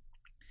to win.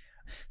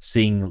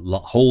 Seeing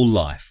whole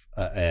life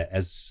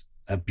as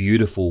a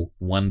beautiful,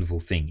 wonderful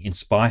thing, in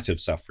spite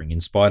of suffering, in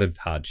spite of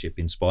hardship,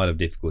 in spite of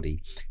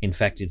difficulty. In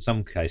fact, in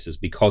some cases,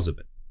 because of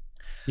it.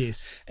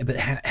 Yes. But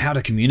how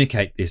to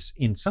communicate this?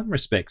 In some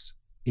respects,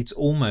 it's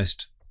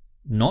almost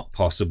not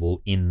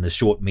possible in the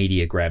short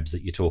media grabs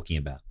that you're talking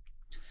about.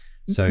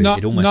 So no,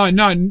 it almost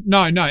no,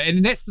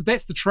 and that's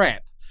the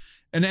trap.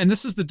 And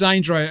this is the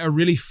danger I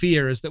really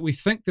fear, is that we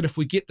think that if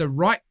we get the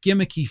right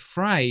gimmicky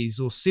phrase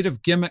or set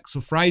of gimmicks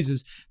or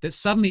phrases, that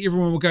suddenly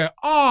everyone will go,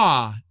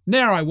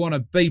 now I want to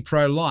be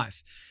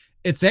pro-life.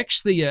 It's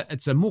actually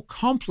it's a more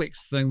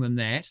complex thing than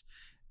that.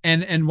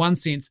 And in one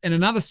sense, in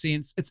another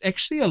sense, it's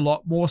actually a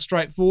lot more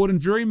straightforward and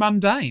very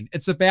mundane.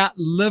 It's about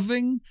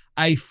living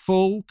a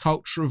full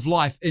culture of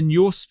life in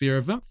your sphere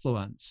of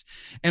influence.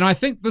 And I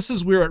think this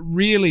is where it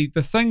really,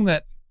 the thing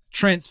that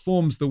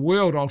transforms the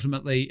world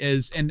ultimately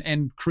is,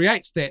 and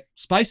creates that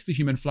space for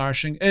human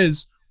flourishing,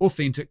 is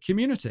authentic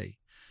community,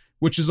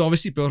 which is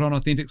obviously built on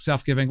authentic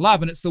self-giving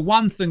love. And it's the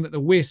one thing that the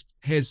West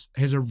has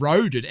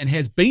eroded and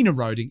has been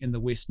eroding in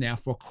the West now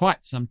for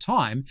quite some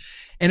time.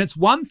 And it's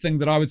one thing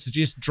that I would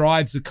suggest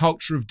drives a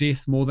culture of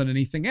death more than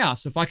anything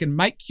else. If I can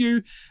make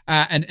you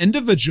an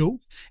individual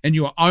in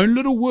your own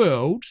little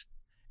world,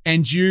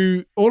 and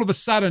you all of a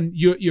sudden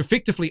you're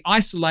effectively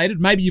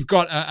isolated, maybe you've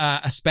got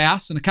a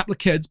spouse and a couple of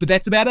kids, but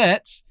that's about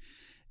it,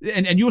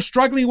 and you're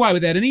struggling away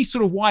without any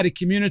sort of wider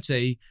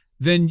community,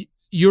 then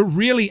you're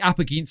really up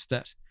against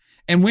it.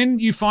 And when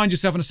you find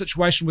yourself in a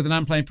situation with an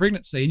unplanned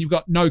pregnancy and you've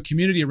got no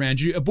community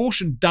around you,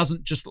 abortion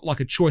doesn't just look like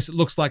a choice, it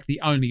looks like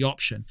the only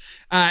option.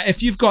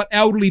 If you've got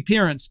elderly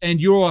parents and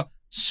you're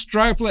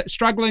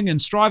struggling and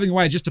striving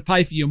away just to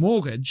pay for your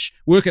mortgage,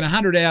 working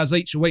 100 hours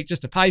each a week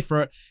just to pay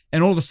for it,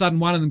 and all of a sudden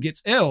one of them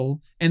gets ill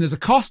and there's a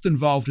cost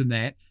involved in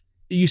that,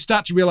 you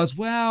start to realize,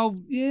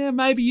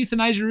 maybe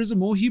euthanasia is a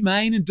more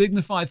humane and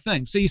dignified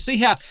thing. So you see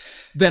how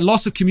that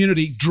loss of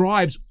community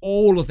drives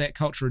all of that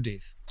culture of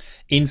death.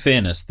 In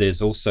fairness,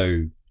 there's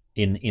also,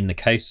 in the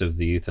case of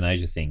the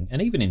euthanasia thing,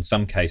 and even in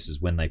some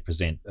cases when they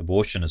present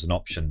abortion as an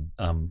option,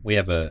 we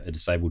have a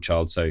disabled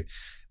child, so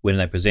when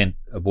they present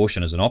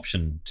abortion as an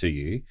option to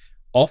you,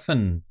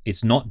 often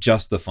it's not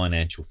just the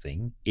financial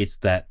thing, it's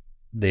that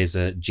there's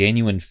a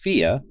genuine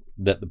fear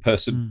that the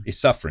person is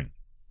suffering,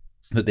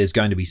 that there's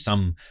going to be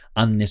some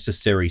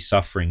unnecessary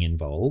suffering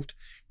involved,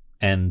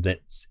 and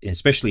that's,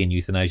 especially in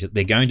euthanasia,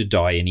 they're going to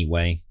die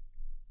anyway.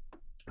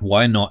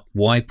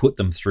 Why put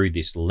them through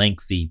this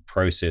lengthy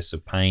process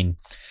of pain?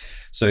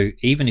 So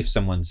even if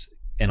someone's,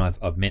 and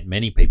I've met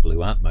many people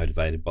who aren't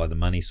motivated by the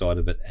money side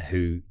of it,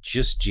 who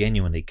just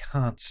genuinely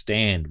can't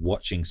stand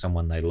watching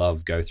someone they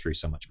love go through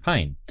so much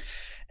pain.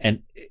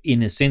 And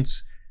in a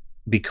sense,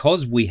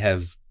 because we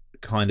have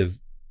kind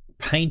of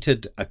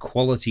painted a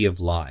quality of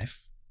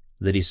life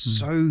that is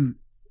so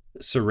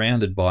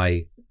surrounded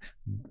by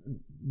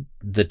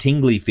the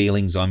tingly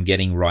feelings I'm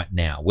getting right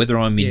now, whether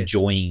I'm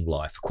enjoying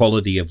life,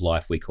 quality of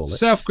life, we call it.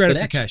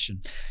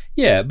 Self-gratification.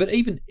 But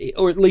even,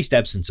 or at least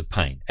absence of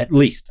pain, at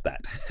least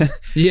that.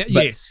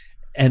 Yes.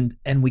 And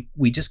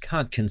we just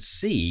can't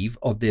conceive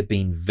of there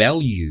being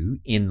value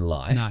in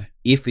life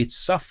if it's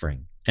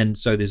suffering. And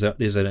so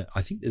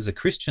I think there's a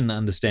Christian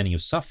understanding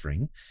of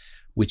suffering,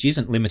 which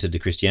isn't limited to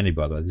Christianity,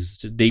 by the way.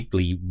 This is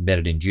deeply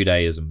embedded in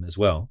Judaism as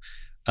well.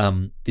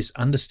 This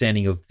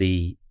understanding of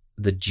the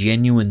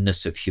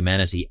genuineness of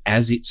humanity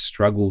as it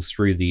struggles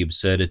through the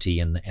absurdity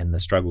and the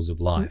struggles of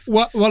life.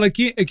 Well,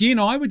 again,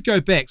 I would go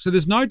back. So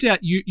there's no doubt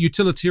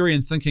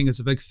utilitarian thinking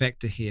is a big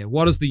factor here.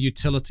 What is the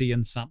utility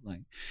in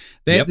something?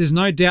 There's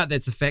no doubt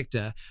that's a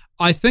factor.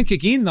 I think,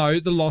 again, though,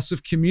 the loss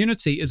of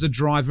community is a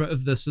driver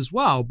of this as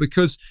well,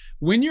 because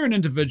when you're an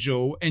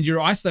individual and you're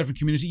isolated from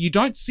community, you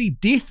don't see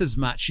death as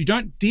much. You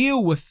don't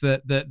deal with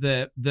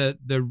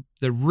the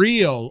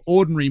real,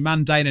 ordinary,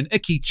 mundane, and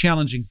icky,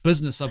 challenging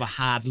business of a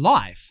hard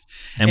life.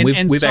 And we've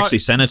actually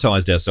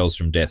sanitized ourselves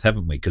from death,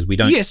 haven't we? Because we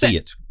don't see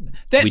it.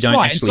 That's we don't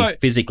right. actually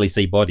physically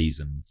see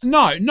bodies.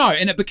 No,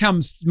 and it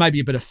becomes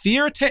maybe a bit of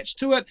fear attached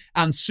to it,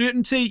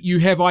 uncertainty. You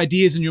have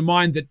ideas in your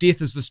mind that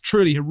death is this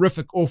truly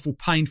horrific, awful,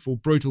 painful,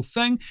 brutal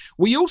thing.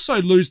 We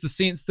also lose the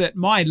sense that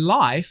my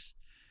life,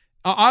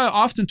 I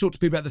often talk to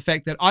people about the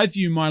fact that I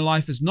view my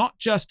life as not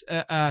just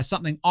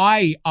something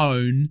I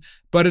own,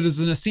 but it is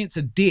in a sense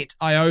a debt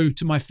I owe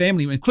to my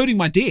family, including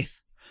my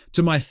death,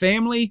 to my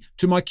family,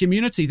 to my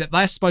community, that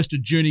they're supposed to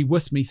journey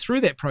with me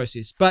through that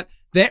process. But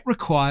that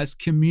requires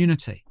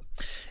community.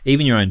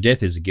 Even your own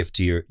death is a gift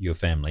to your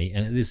family.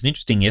 And there's an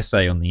interesting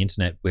essay on the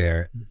internet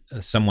where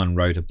someone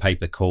wrote a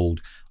paper called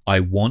 "I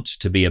Want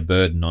to Be a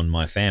Burden on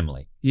My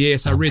Family."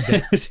 Yes, I read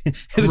that.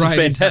 It was a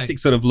fantastic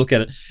sort of look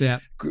at it. Yeah.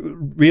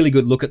 Really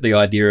good look at the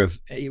idea of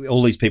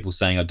all these people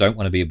saying, I don't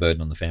want to be a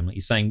burden on the family.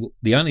 He's saying, well,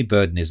 the only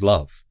burden is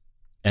love.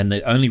 And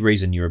the only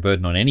reason you're a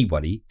burden on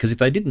anybody, because if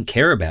they didn't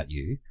care about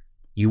you,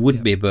 you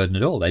wouldn't be a burden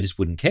at all. They just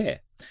wouldn't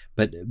care.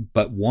 But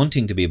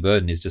wanting to be a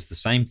burden is just the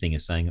same thing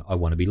as saying, I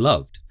want to be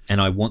loved.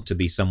 And I want to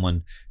be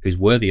someone who's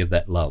worthy of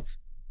that love.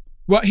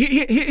 Well,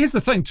 here's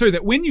the thing too,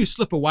 that when you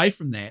slip away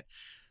from that,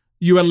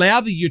 you allow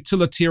the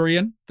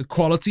utilitarian, the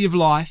quality of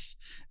life,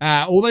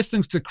 all those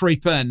things to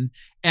creep in.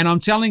 And I'm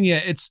telling you,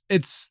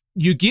 it's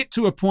you get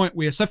to a point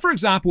where, so for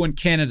example, in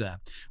Canada,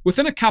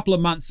 within a couple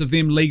of months of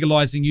them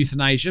legalizing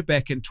euthanasia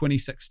back in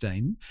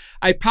 2016,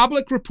 a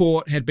public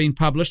report had been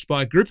published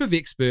by a group of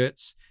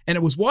experts, and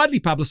it was widely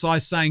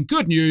publicized saying,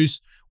 good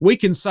news, we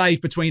can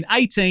save between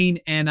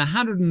 $18 and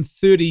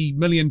 $130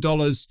 million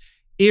or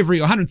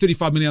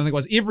 135 million, I think it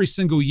was, every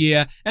single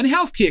year in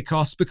healthcare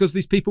costs because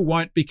these people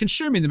won't be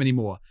consuming them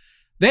anymore.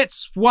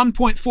 That's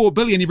 1.4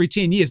 billion every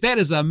 10 years. That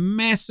is a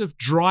massive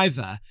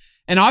driver.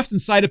 And I often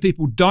say to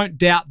people, don't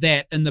doubt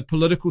that in the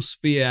political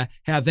sphere,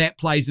 how that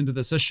plays into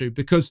this issue.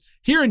 Because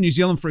here in New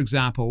Zealand, for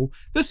example,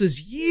 this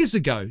is years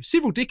ago,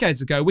 several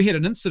decades ago, we had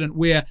an incident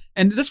where,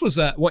 and this was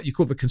what you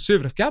call the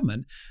Conservative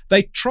government,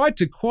 they tried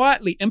to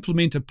quietly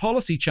implement a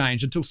policy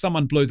change until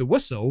someone blew the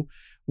whistle,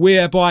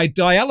 whereby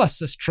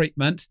dialysis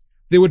treatment,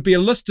 there would be a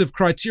list of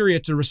criteria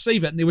to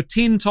receive it, and there were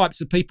 10 types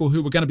of people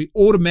who were going to be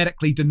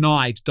automatically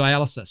denied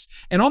dialysis.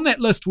 And on that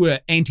list were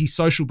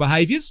antisocial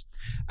behaviours.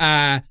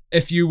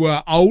 If you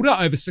were older,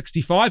 over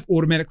 65,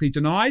 automatically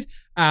denied.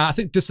 I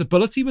think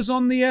disability was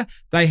on there.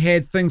 They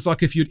had things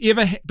like if you'd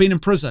ever been in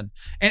prison.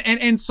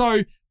 And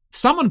so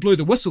someone blew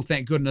the whistle,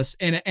 thank goodness,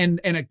 and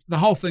the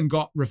whole thing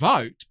got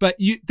revoked. But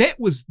that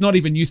was not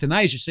even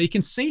euthanasia. So you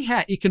can see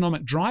how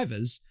economic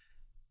drivers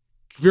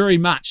very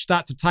much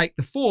start to take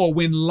the fore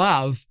when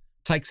love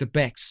takes a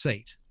back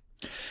seat.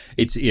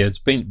 It's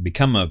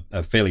become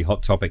a fairly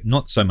hot topic,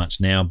 not so much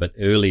now, but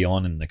early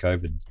on in the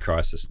COVID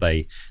crisis,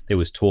 there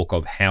was talk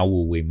of how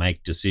will we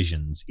make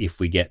decisions if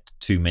we get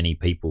too many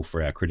people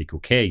for our critical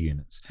care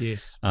units.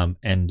 Yes.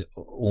 And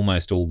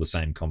almost all the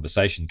same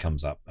conversation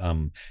comes up.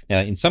 Now,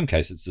 in some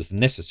cases, it's a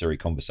necessary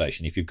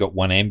conversation. If you've got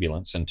one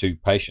ambulance and 2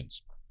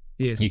 patients,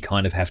 yes, you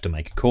kind of have to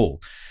make a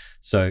call.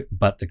 So,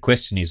 but the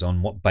question is,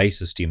 on what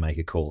basis do you make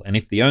a call? And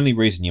if the only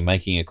reason you're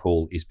making a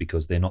call is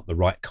because they're not the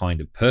right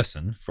kind of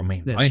person, from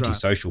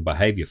antisocial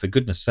behaviour, for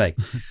goodness sake,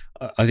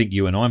 I think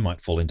you and I might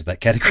fall into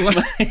that category.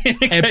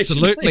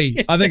 Absolutely.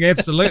 I think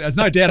absolutely. There's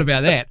no doubt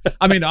about that.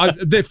 I mean,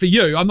 for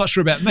you, I'm not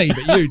sure about me,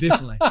 but you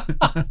definitely.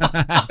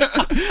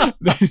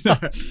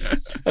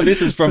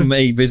 This is from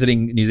me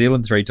visiting New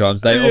Zealand 3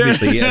 times. They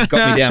obviously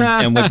got me down,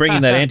 and we're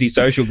bringing that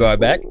antisocial guy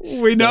back.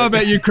 We know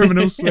about you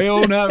criminals. We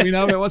all know. We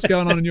know about what's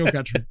going on in your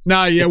country.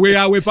 No, yeah, we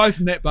are. We're both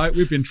in that boat.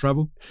 We've been in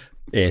trouble.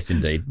 Yes,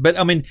 indeed. But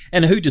I mean,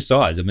 and who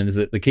decides? I mean,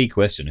 there's the key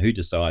question: who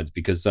decides?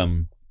 Because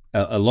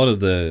a lot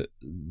of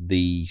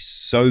the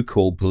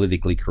so-called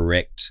politically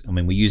correct, I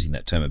mean, we're using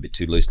that term a bit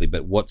too loosely,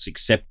 but what's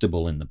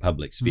acceptable in the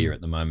public sphere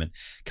at the moment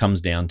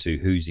comes down to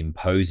who's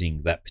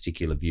imposing that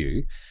particular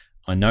view.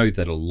 I know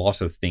that a lot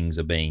of things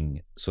are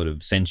being sort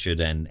of censured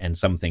and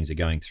some things are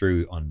going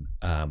through on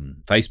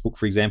Facebook,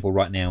 for example,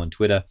 right now, and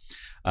Twitter.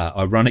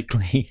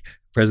 Ironically,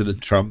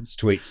 President Trump's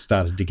tweets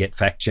started to get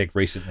fact-checked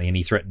recently, and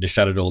he threatened to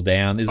shut it all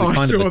down. There's a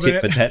kind of a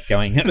tit for tat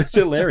going. It was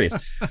hilarious.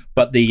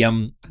 But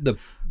the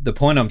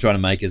point I'm trying to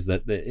make is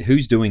that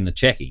who's doing the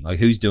checking? Like,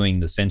 who's doing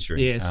the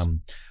censoring? Yes.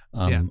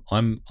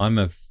 I'm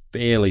a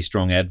fairly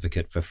strong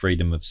advocate for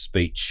freedom of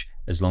speech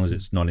as long as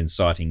it's not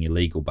inciting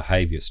illegal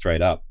behaviour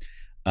straight up.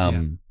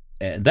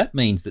 And that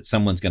means that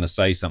someone's going to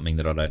say something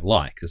that I don't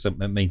like. It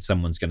means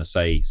someone's going to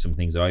say some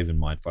things that I even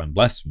might find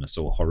blasphemous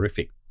or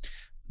horrific.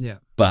 Yeah.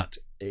 But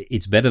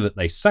it's better that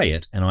they say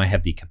it and I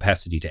have the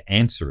capacity to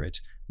answer it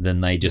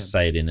than they just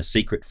say it in a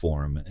secret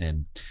forum.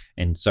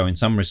 And so in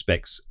some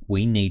respects,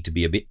 we need to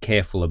be a bit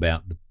careful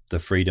about the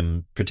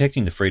freedom,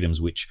 protecting the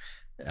freedoms which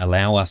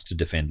allow us to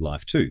defend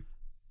life too.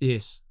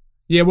 Yes.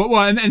 Yeah. Well,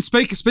 and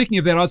speaking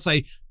of that, I'd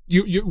say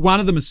you one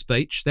of them is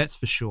speech, that's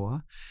for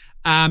sure.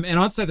 And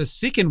I'd say the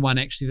second one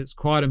actually that's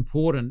quite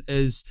important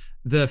is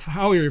the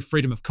whole area of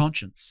freedom of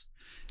conscience.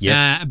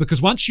 Yes.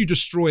 Because once you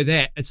destroy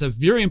that, it's a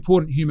very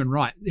important human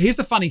right. Here's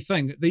the funny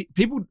thing.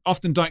 People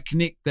often don't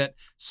connect that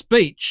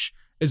speech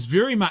is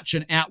very much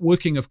an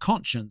outworking of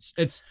conscience.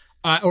 It's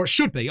or it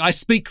should be. I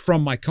speak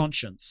from my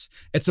conscience.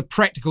 It's a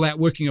practical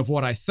outworking of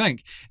what I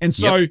think. And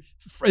so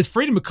as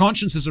freedom of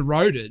conscience is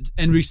eroded,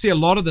 and we see a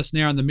lot of this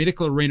now in the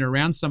medical arena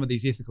around some of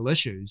these ethical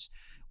issues,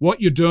 what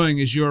you're doing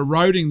is you're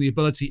eroding the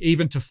ability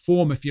even to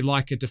form, if you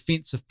like, a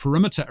defensive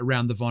perimeter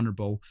around the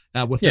vulnerable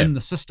within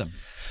the system.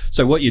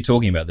 So what you're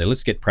talking about there,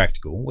 let's get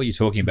practical. What you're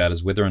talking about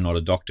is whether or not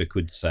a doctor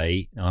could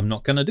say, I'm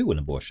not going to do an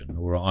abortion,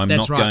 or I'm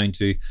not going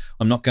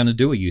to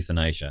do a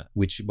euthanasia,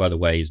 which, by the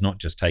way, is not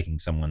just taking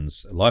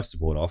someone's life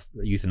support off.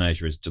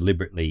 Euthanasia is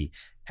deliberately,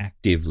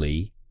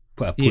 actively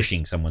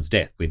pushing someone's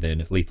death with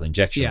a lethal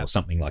injection or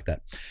something like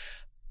that.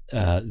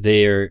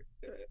 They're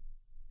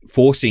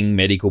forcing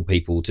medical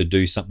people to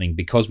do something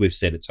because we've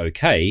said it's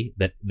okay,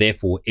 that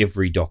therefore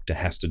every doctor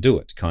has to do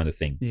it, kind of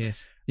thing.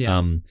 Yes.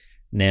 Yeah.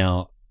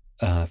 Now,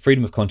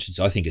 freedom of conscience,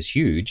 I think, is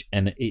huge,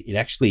 and it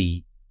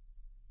actually,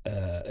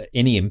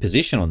 any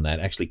imposition on that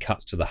actually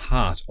cuts to the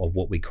heart of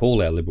what we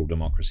call our liberal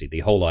democracy, the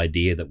whole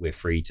idea that we're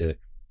free to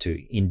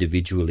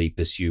individually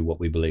pursue what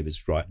we believe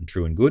is right and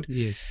true and good.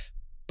 Yes.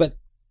 But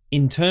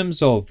in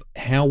terms of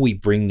how we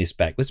bring this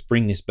back, let's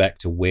bring this back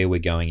to where we're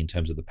going in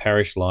terms of the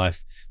parish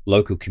life,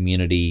 local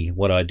community,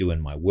 what I do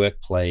in my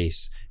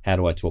workplace, how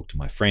do I talk to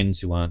my friends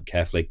who aren't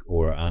Catholic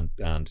or aren't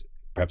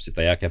perhaps if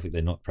they are Catholic,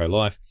 they're not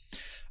pro-life.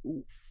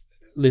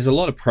 There's a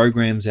lot of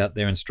programs out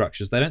there and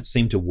structures. They don't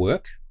seem to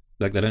work.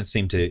 Like, they don't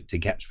seem to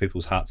capture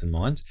people's hearts and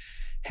minds.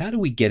 How do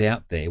we get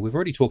out there? We've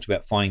already talked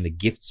about finding the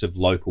gifts of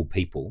local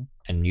people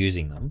and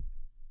using them.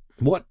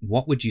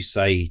 What would you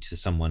say to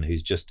someone who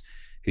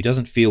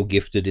doesn't feel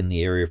gifted in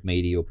the area of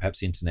media or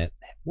perhaps internet?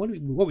 What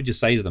would you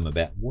say to them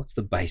about what's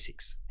the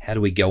basics? How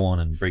do we go on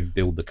and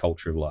build the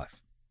culture of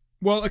life?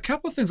 Well, a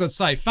couple of things I'd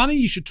say. Funny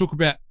you should talk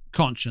about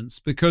conscience,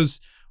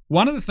 because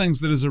one of the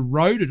things that has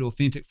eroded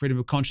authentic freedom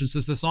of conscience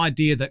is this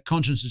idea that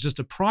conscience is just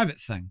a private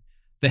thing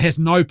that has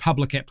no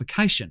public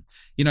application.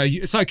 You know,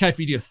 it's okay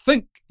for you to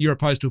think you're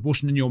opposed to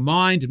abortion in your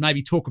mind and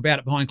maybe talk about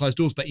it behind closed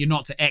doors, but you're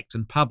not to act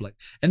in public.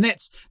 And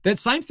that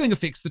same thing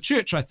affects the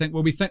church, I think,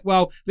 where we think,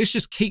 well, let's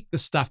just keep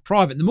this stuff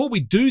private. And the more we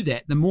do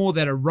that, the more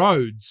that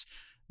erodes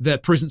the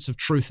presence of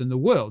truth in the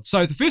world.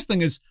 So the first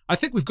thing is, I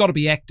think we've got to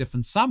be active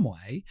in some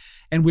way,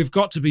 and we've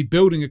got to be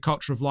building a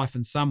culture of life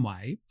in some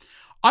way.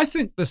 I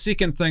think the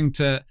second thing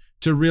to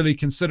really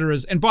consider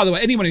is, and by the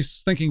way, anyone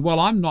who's thinking, well,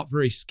 I'm not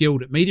very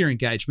skilled at media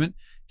engagement,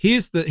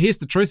 here's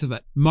the truth of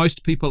it.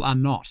 Most people are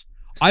not.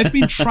 I've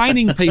been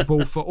training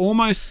people for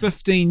almost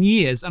 15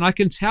 years, and I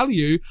can tell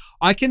you,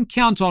 I can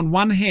count on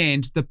one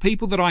hand the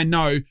people that I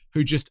know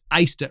who just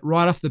aced it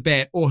right off the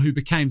bat or who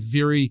became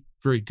very,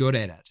 very good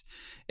at it.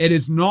 It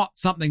is not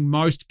something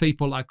most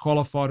people are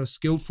qualified or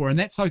skilled for, and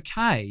that's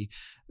okay.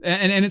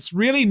 And it's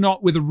really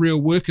not where the real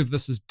work of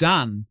this is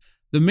done.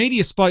 The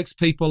media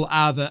spokespeople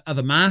are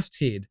the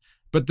masthead,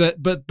 but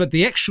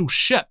the actual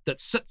ship that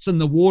sits in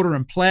the water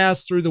and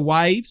plows through the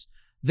waves,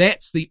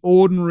 that's the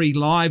ordinary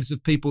lives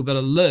of people that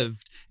are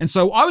lived. And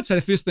so I would say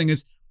the first thing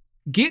is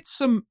get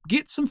some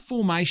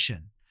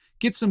formation.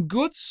 Get some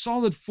good,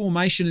 solid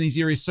formation in these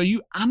areas so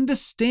you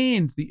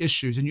understand the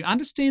issues and you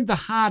understand the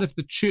heart of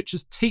the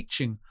church's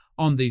teaching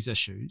on these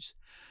issues.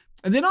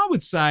 And then I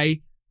would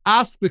say,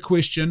 ask the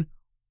question,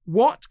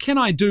 what can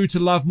I do to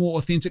love more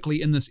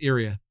authentically in this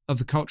area of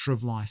the culture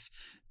of life?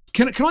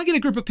 Can I get a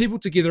group of people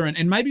together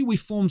and maybe we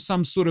form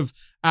some sort of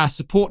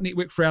support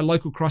network for our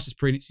local crisis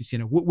pregnancy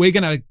centre? We're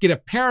going to get a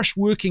parish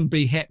working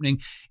bee happening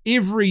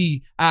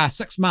every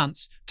 6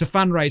 months to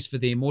fundraise for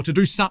them or to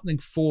do something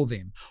for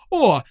them.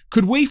 Or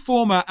could we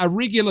form a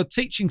regular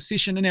teaching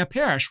session in our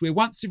parish where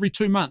once every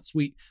 2 months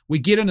we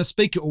get in a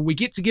speaker or we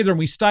get together and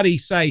we study,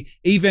 say,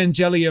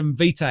 Evangelium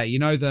Vitae,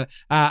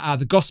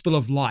 the Gospel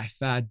of Life,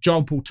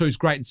 John Paul II's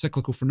great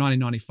encyclical from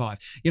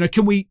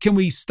 1995. Can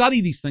we study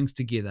these things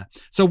together?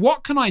 So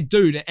what can I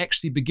do to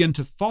actually begin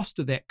to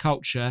foster that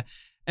culture?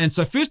 And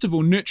so first of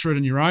all, nurture it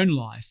in your own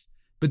life,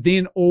 but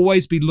then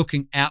always be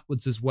looking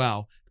outwards as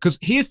well. Because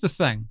here's the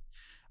thing,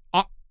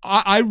 one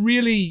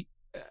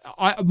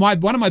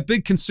of my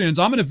big concerns,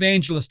 I'm an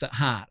evangelist at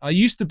heart. I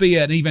used to be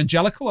an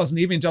evangelical. I was in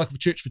the evangelical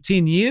church for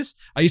 10 years.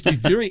 I used to be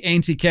very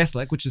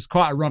anti-Catholic, which is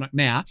quite ironic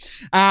now.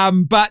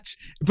 But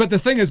the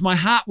thing is, my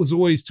heart was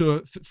always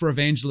for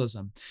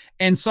evangelism.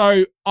 And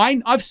so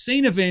I've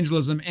seen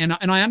evangelism and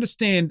I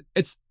understand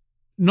it's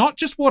not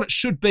just what it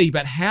should be,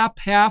 but how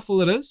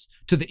powerful it is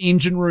to the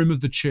engine room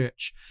of the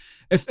church.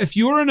 If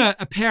you're in a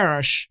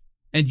parish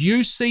and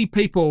you see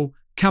people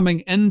coming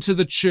into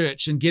the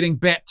church and getting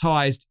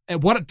baptized,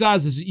 and what it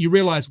does is you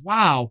realize,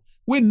 wow,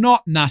 we're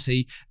not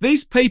nutty.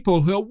 These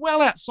people who are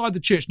well outside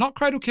the church, not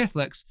cradle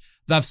Catholics,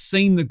 they've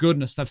seen the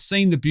goodness, they've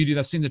seen the beauty,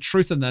 they've seen the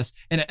truth in this,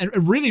 and it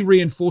really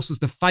reinforces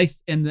the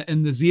faith and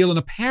the zeal in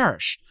a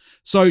parish.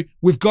 So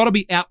we've got to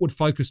be outward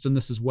focused in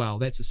this as well.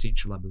 That's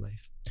essential, I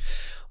believe.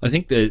 I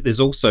think there's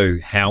also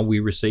how we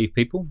receive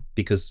people,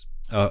 because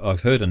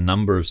I've heard a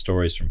number of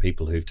stories from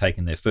people who've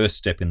taken their first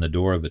step in the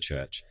door of a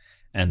church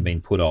and been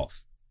put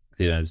off.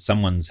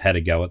 Someone's had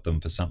a go at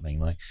them for something.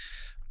 Like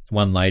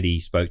one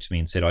lady spoke to me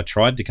and said, I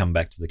tried to come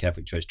back to the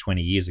Catholic Church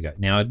 20 years ago.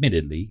 Now,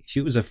 admittedly,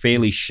 she was a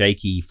fairly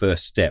shaky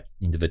first step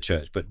into the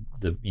church, but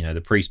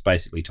the priest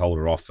basically told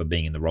her off for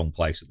being in the wrong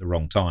place at the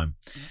wrong time.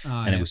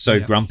 And it was so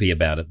grumpy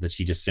about it that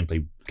she just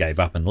simply gave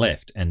up and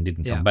left and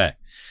didn't come back.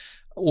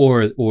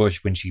 Or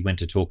when she went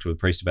to talk to a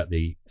priest about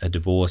a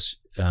divorce,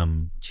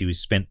 she was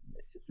spent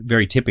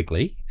very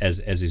typically, as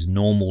is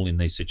normal in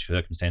these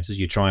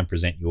circumstances, you try and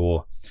present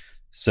your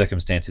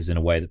circumstances in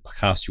a way that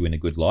casts you in a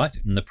good light.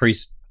 And the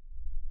priest,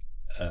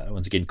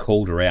 once again,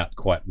 called her out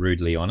quite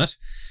rudely on it.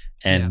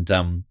 And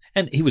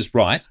he was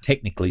right,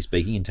 technically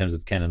speaking, in terms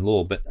of canon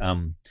law,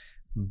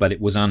 but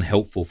it was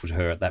unhelpful for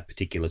her at that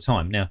particular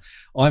time. Now,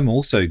 I'm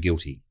also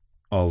guilty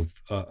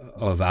of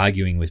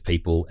arguing with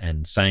people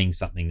and saying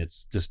something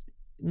that's just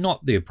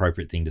not the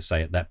appropriate thing to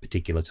say at that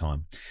particular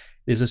time.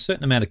 There's a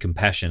certain amount of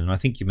compassion, and I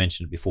think you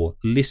mentioned it before,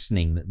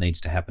 listening that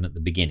needs to happen at the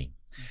beginning,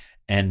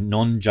 and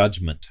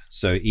non-judgment.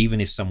 So even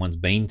if someone's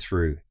been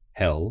through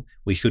hell,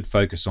 we should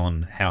focus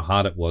on how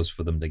hard it was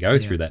for them to go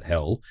through that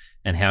hell,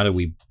 and how do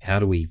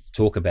we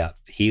talk about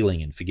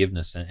healing and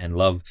forgiveness and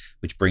love,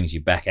 which brings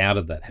you back out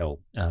of that hell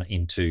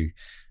into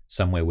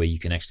somewhere where you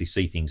can actually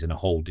see things in a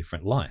whole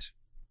different light.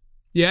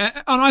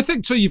 Yeah, and I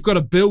think too, you've got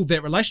to build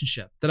that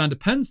relationship that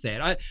underpins that.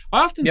 I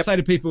often say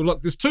to people, look,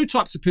 there's two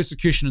types of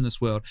persecution in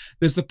this world.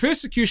 There's the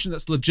persecution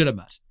that's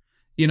legitimate,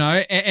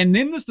 and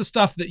then there's the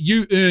stuff that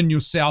you earn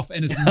yourself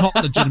and is not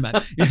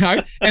legitimate,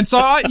 And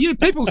so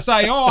people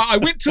say, I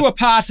went to a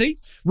party,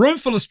 room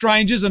full of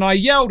strangers, and I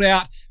yelled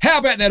out, how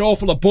about that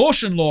awful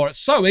abortion law? It's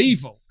so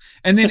evil.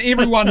 And then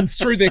everyone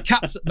threw their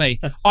cups at me.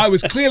 I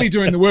was clearly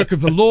doing the work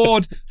of the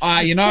Lord.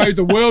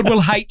 The world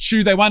will hate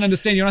you. They won't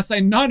understand you. And I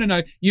say,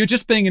 no, you're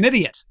just being an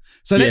idiot.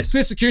 So that's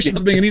persecution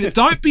for being an idiot.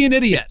 Don't be an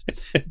idiot.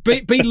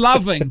 Be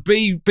loving,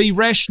 be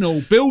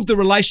rational, build the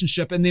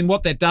relationship. And then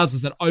what that does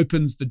is it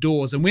opens the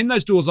doors. And when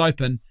those doors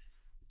open,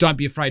 don't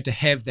be afraid to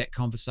have that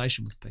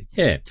conversation with people.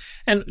 Yeah.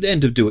 And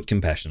to do it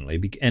compassionately.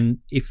 And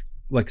if,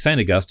 like St.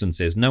 Augustine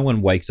says, no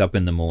one wakes up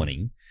in the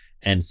morning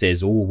and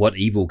says, what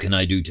evil can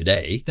I do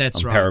today? I'm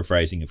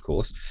paraphrasing, of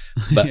course.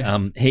 But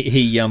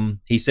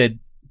he said,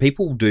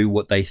 people do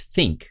what they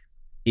think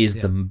is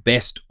the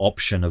best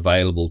option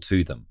available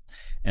to them.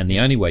 And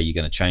the only way you're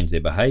going to change their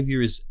behavior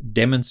is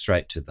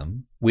demonstrate to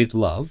them with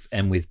love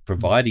and with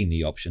providing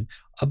the option,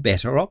 a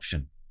better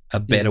option, a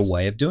better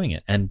way of doing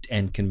it,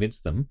 and convince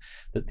them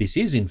that this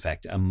is, in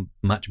fact, a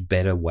much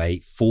better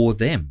way for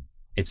them.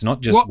 It's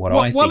not just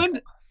I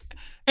think.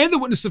 And the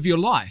witness of your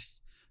life.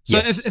 So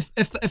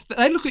if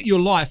they look at your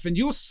life and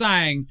you're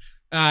saying,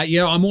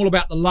 I'm all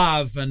about the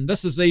love and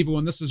this is evil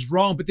and this is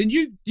wrong, but then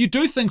you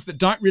do things that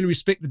don't really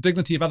respect the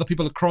dignity of other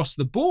people across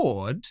the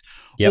board,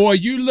 or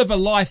you live a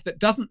life that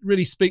doesn't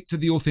really speak to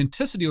the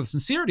authenticity or the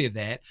sincerity of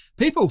that,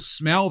 people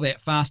smell that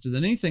faster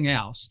than anything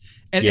else.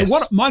 And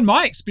what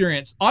my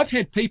experience, I've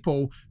had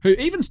people who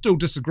even still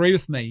disagree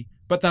with me,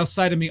 but they'll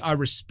say to me, I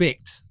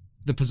respect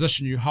the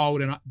position you hold,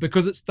 and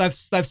because they've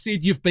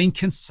said you've been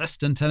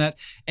consistent in it,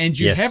 and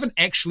you haven't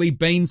actually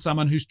been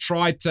someone who's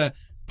tried to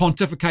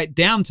pontificate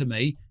down to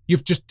me.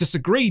 You've just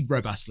disagreed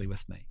robustly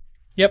with me.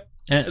 Yep.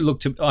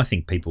 I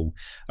think people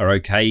are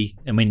okay.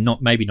 I mean,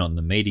 maybe not in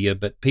the media,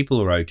 but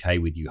people are okay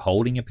with you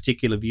holding a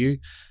particular view.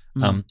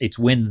 It's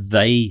when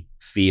they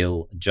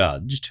feel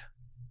judged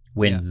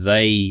when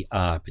they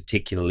are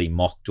particularly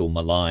mocked or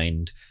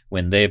maligned,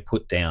 when they're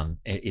put down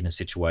in a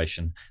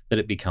situation, that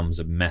it becomes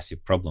a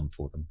massive problem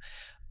for them.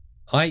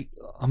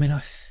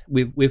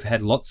 We've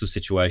had lots of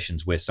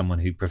situations where someone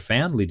who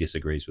profoundly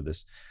disagrees with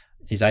us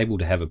is able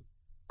to have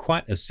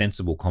quite a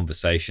sensible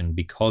conversation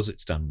because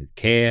it's done with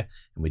care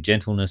and with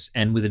gentleness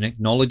and with an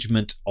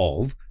acknowledgement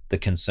of the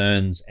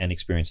concerns and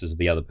experiences of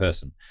the other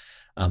person.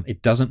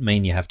 It doesn't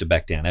mean you have to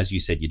back down. As you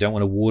said, you don't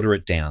want to water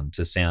it down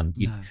to sound...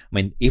 No. I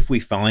mean, if we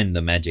find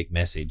the magic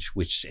message,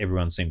 which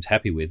everyone seems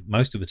happy with,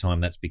 most of the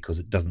time that's because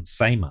it doesn't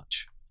say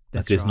much.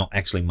 There's not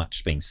actually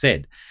much being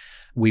said.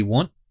 We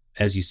want,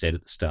 as you said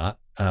at the start,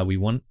 we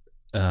want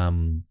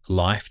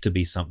life to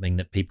be something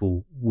that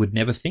people would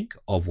never think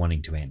of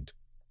wanting to end.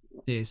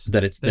 Yes,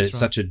 that it's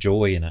such a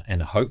joy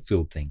and a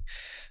hope-filled thing.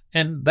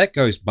 And that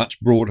goes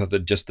much broader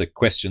than just the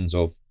questions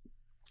of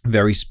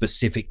very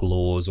specific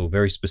laws or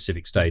very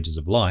specific stages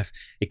of life.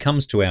 It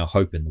comes to our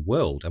hope in the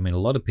world. I mean, a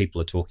lot of people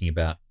are talking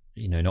about,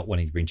 not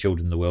wanting to bring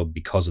children in the world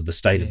because of the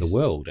state of the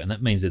world. And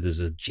that means that there's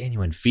a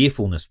genuine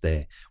fearfulness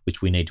there, which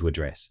we need to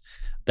address.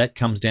 That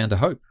comes down to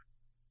hope.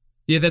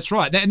 Yeah, that's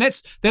right, and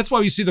that's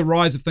why we see the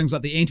rise of things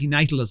like the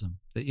antinatalism.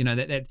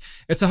 That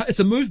it's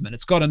a movement.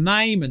 It's got a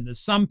name, and there's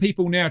some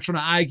people now trying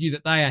to argue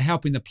that they are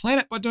helping the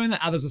planet by doing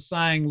that. Others are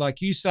saying,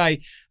 like you say,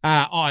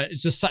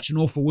 it's just such an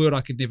awful world,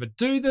 I could never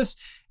do this.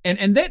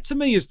 And that to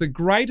me is the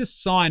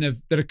greatest sign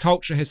of that a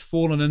culture has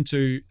fallen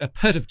into a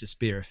pit of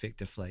despair,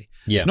 effectively.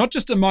 Yeah. Not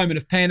just a moment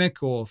of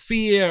panic or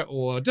fear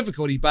or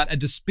difficulty, but a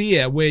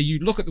despair where you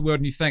look at the world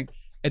and you think,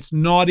 it's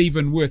not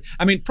even worth.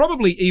 I mean,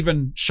 probably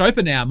even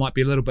Schopenhauer might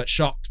be a little bit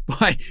shocked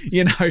by,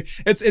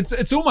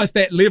 it's almost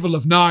that level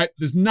of no,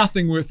 there's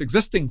nothing worth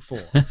existing for.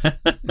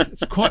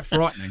 It's quite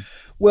frightening.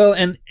 Well,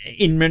 and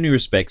in many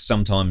respects,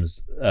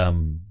 sometimes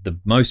the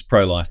most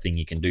pro-life thing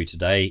you can do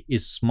today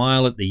is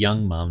smile at the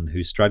young mum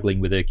who's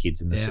struggling with her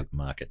kids in the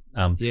supermarket.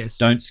 Yes.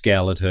 Don't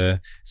scowl at her,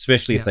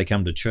 especially if they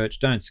come to church.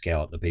 Don't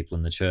scowl at the people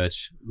in the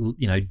church.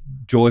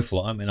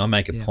 Joyful. I mean, I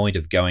make a point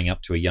of going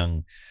up to a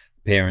young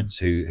parents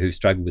who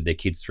struggle with their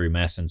kids through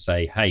mass and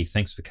say, hey,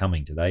 thanks for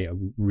coming today.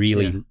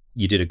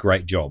 You did a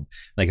great job.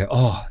 They go,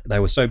 oh, they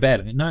were so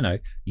bad. I mean, no,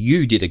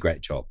 you did a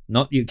great job.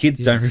 Not your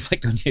kids don't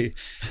reflect on you.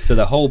 So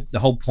the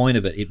whole point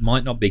of it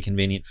might not be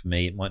convenient for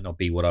me. It might not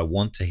be what I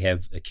want to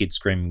have a kid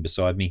screaming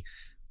beside me,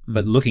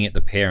 but looking at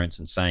the parents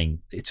and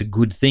saying, it's a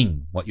good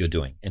thing what you're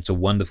doing. It's a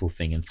wonderful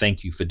thing, and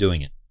thank you for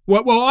doing it.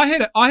 Well, I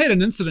had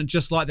an incident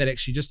just like that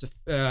actually, just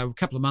a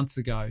couple of months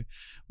ago,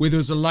 where there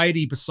was a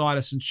lady beside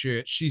us in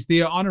church. She's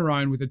there on her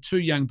own with her two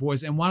young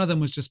boys, and one of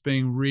them was just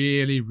being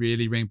really,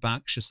 really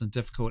rambunctious and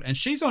difficult. And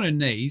she's on her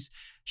knees.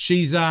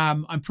 She's,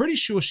 I'm pretty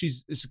sure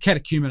it's a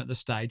catechumen at this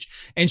stage,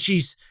 and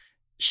she's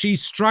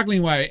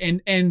struggling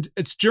away. And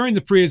it's during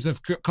the prayers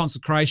of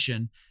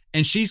consecration,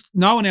 and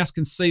no one else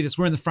can see this.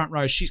 We're in the front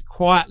row. She's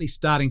quietly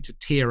starting to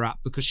tear up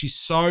because she's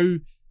so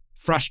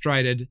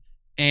frustrated.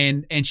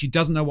 And she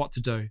doesn't know what to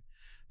do.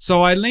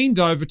 So I leaned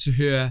over to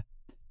her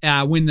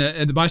at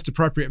the most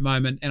appropriate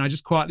moment, and I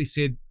just quietly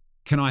said,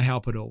 can I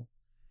help at all?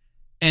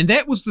 And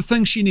that was the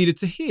thing she needed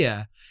to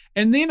hear.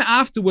 And then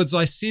afterwards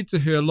I said to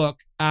her, look,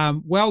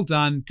 well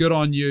done, good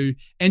on you.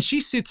 And she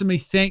said to me,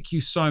 thank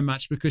you so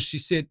much, because she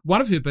said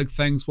one of her big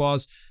things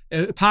was,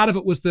 part of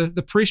it was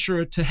the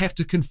pressure to have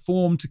to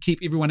conform to keep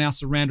everyone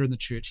else around her in the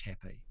church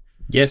happy.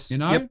 Yes.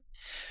 Yep.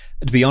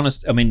 To be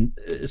honest, I mean,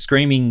 a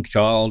screaming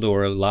child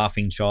or a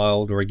laughing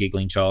child or a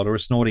giggling child or a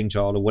snorting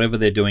child or whatever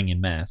they're doing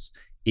in mass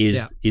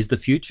is the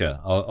future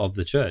of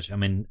the church. I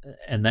mean,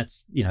 and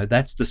that's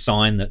the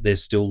sign that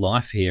there's still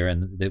life here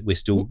and that we're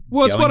still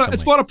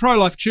it's what a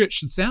pro-life church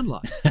should sound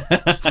like.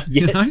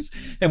 Yes.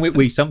 And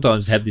we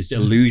sometimes have this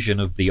illusion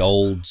of the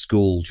old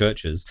school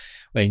churches.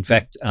 In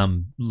fact,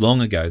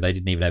 long ago, they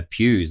didn't even have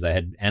pews. They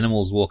had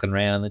animals walking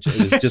around. It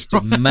was just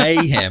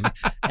mayhem.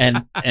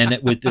 And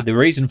it was, the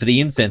reason for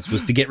the incense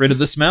was to get rid of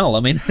the smell.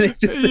 I mean, it's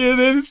just...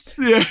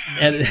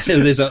 And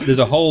there's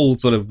a whole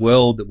sort of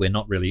world that we've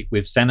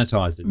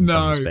sanitized it in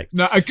some respects.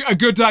 No, a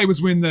good day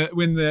was when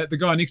the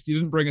guy next to you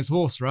didn't bring his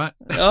horse, right?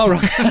 Oh,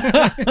 right.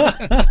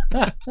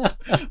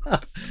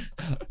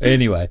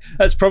 Anyway,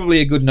 that's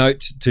probably a good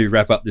note to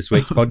wrap up this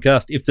week's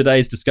podcast. If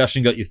today's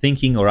discussion got you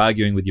thinking or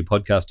arguing with your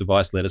podcast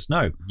device, let us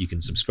know. You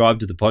can subscribe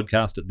to the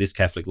podcast at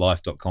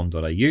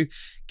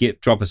thiscatholiclife.com.au.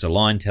 Drop us a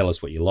line, tell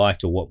us what you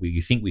liked or what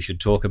you think we should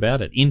talk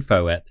about at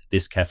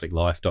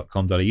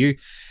info@thiscatholiclife.com.au.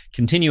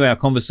 Continue our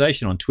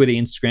conversation on Twitter,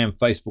 Instagram,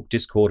 Facebook,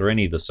 Discord, or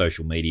any of the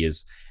social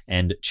medias,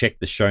 and check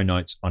the show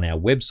notes on our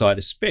website,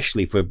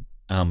 especially for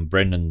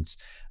Brendan's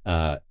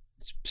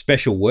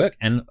special work.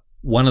 And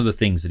one of the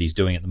things that he's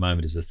doing at the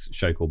moment is a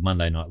show called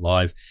Monday Night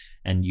Live,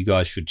 and you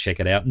guys should check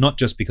it out, not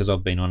just because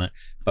I've been on it,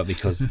 but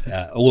because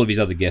all of his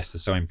other guests are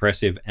so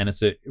impressive, and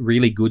it's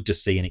really good to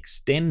see an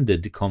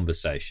extended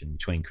conversation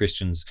between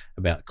Christians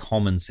about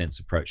common sense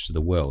approach to the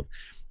world,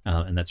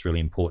 and that's really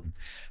important.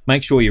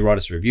 Make sure you write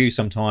us a review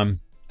sometime,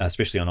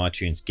 especially on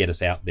iTunes. Get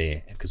us out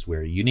there, because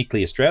we're a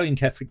uniquely Australian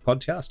Catholic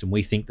podcast, and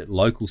we think that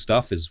local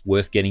stuff is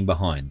worth getting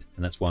behind,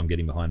 and that's why I'm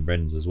getting behind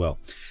Brendan's as well.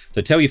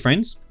 So tell your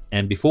friends.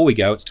 And before we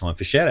go, it's time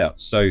for shout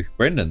outs. So,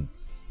 Brendan.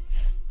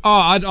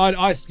 I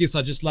guess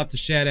I'd just love to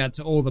shout out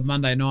to all the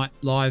Monday Night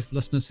Live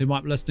listeners who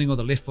might be listening, or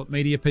the Left Foot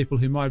Media people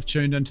who might have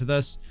tuned into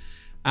this.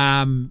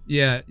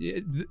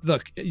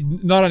 Look,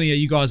 not only are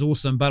you guys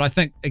awesome, but I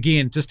think,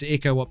 again, just to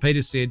echo what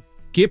Peter said,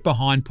 get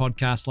behind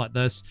podcasts like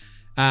this.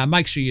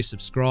 Make sure you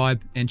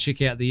subscribe and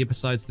check out the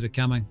episodes that are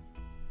coming.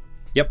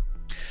 Yep.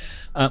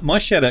 My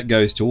shout out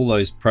goes to all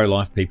those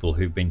pro-life people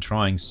who've been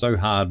trying so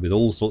hard with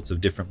all sorts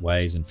of different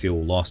ways and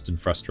feel lost and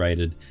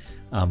frustrated.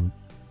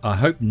 I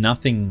hope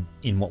nothing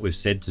in what we've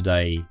said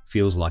today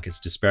feels like it's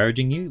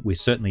disparaging you. We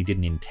certainly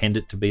didn't intend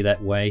it to be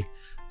that way.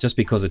 Just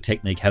because a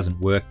technique hasn't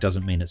worked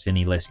doesn't mean it's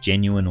any less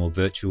genuine or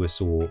virtuous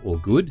or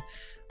good.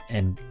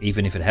 And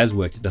even if it has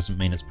worked, it doesn't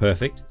mean it's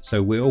perfect.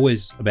 So we're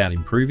always about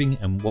improving,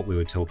 and what we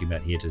were talking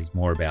about here is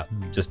more about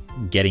just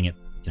getting it,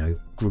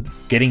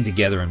 getting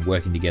together and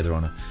working together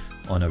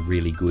on a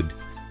really good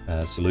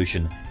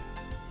solution.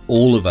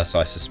 All of us,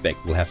 I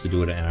suspect, will have to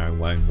do it in our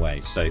own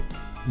way. So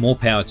more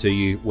power to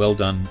you. Well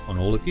done on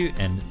all of you,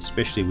 and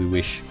especially we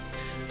wish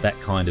that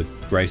kind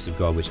of grace of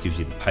God which gives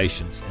you the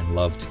patience and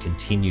love to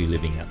continue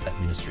living out that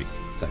ministry.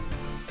 So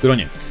good on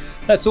you.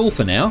 That's all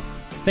for now.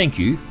 Thank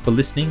you for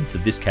listening to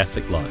This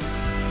Catholic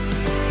Life.